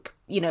think,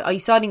 are you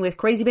siding with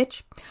crazy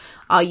bitch?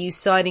 Are you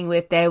siding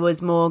with there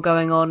was more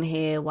going on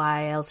here?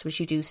 Why else would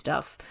she do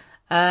stuff?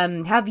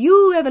 Have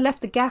you ever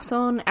left the gas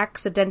on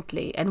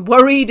accidentally and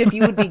worried if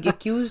you would be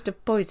accused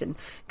of poison?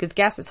 Because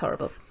gas is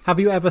horrible. Have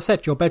you ever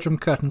set your bedroom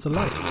curtains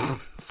alight?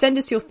 Send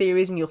us your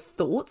theories and your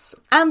thoughts.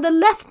 And the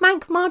left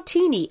bank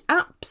martini,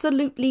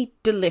 absolutely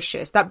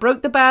delicious. That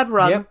broke the bad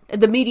run, Yep.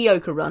 The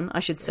mediocre run, I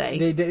should say.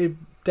 It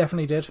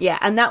definitely did. Yeah,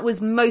 and that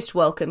was most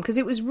welcome because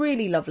it was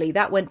really lovely.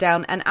 That went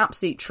down an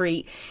absolute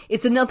treat.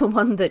 It's another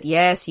one that,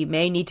 yes, you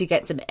may need to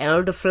get some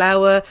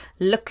elderflower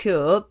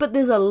liqueur, but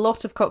there's a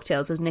lot of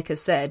cocktails, as Nick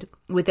has said,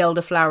 with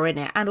elderflower in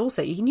it. And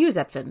also, you can use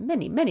that for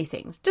many, many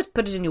things. Just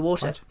put it in your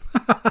water.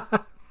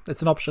 Right.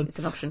 It's an option. It's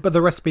an option. But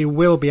the recipe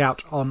will be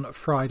out on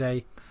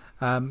Friday.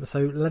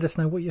 So let us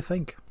know what you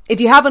think. If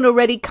you haven't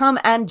already, come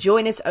and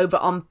join us over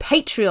on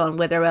Patreon,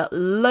 where there are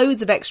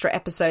loads of extra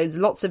episodes,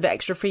 lots of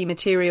extra free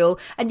material,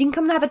 and you can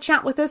come and have a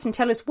chat with us and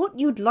tell us what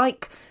you'd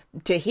like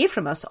to hear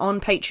from us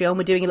on Patreon.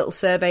 We're doing a little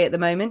survey at the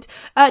moment.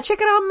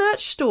 Check out our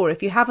merch store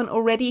if you haven't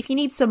already. If you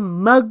need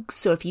some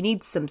mugs, or if you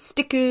need some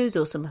stickers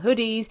or some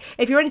hoodies,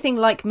 if you're anything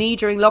like me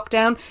during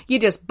lockdown,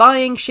 you're just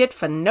buying shit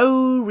for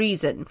no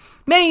reason.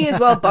 May as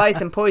well buy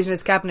some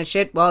Poisonous Cabinet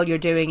shit while you're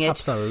doing it.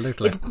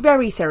 Absolutely. It's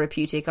very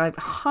therapeutic. I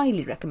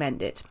highly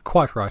recommend it.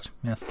 Quite right,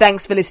 yes.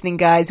 Thanks for listening,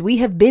 guys. We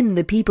have been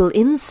the people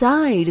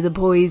inside the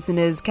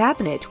Poisoner's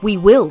Cabinet. We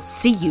will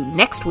see you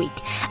next week.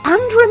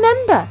 And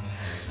remember,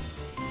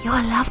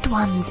 your loved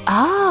ones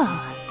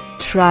are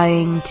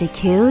trying to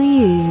kill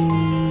you.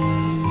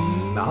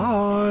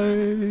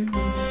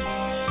 Bye.